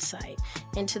insight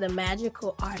into the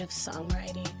magical art of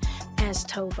songwriting, as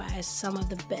told by some of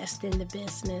the best in the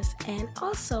business, and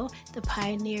also the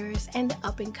pioneers and the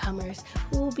up-and-comers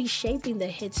who will be shaping the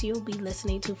hits you'll be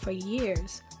listening to for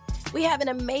years. We have an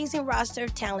amazing roster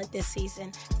of talent this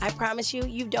season. I promise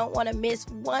you don't want to miss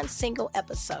one single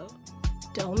episode.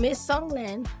 Don't miss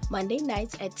Songland, Monday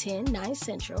nights at 10/9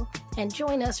 Central, and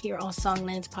join us here on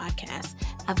Songland's podcast,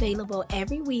 available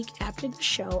every week after the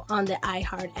show on the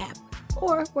iHeart app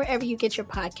or wherever you get your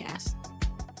podcasts.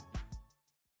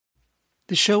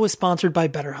 The show is sponsored by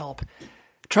BetterHelp.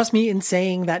 Trust me in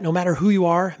saying that no matter who you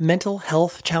are, mental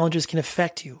health challenges can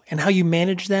affect you, and how you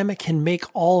manage them can make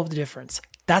all of the difference.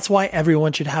 That's why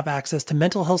everyone should have access to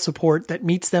mental health support that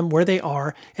meets them where they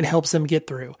are and helps them get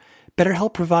through.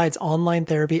 BetterHelp provides online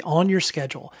therapy on your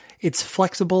schedule. It's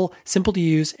flexible, simple to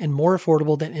use, and more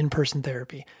affordable than in-person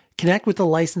therapy. Connect with a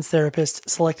licensed therapist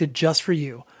selected just for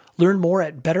you. Learn more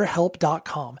at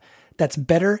betterhelp.com. That's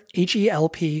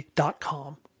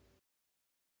betterhelp.com.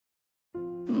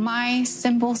 My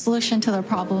simple solution to the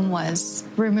problem was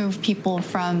remove people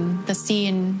from the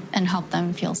scene and help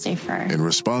them feel safer. In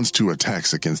response to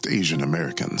attacks against Asian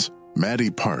Americans, Maddie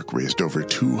Park raised over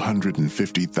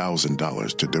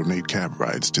 $250,000 to donate cab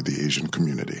rides to the Asian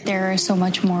community. There is so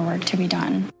much more work to be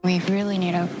done. We really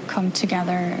need to come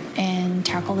together and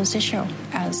tackle this issue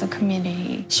as a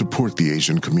community. Support the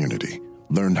Asian community.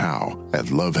 Learn how at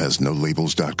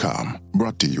lovehasnolabels.com.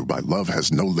 Brought to you by Love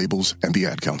Has No Labels and the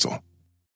Ad Council.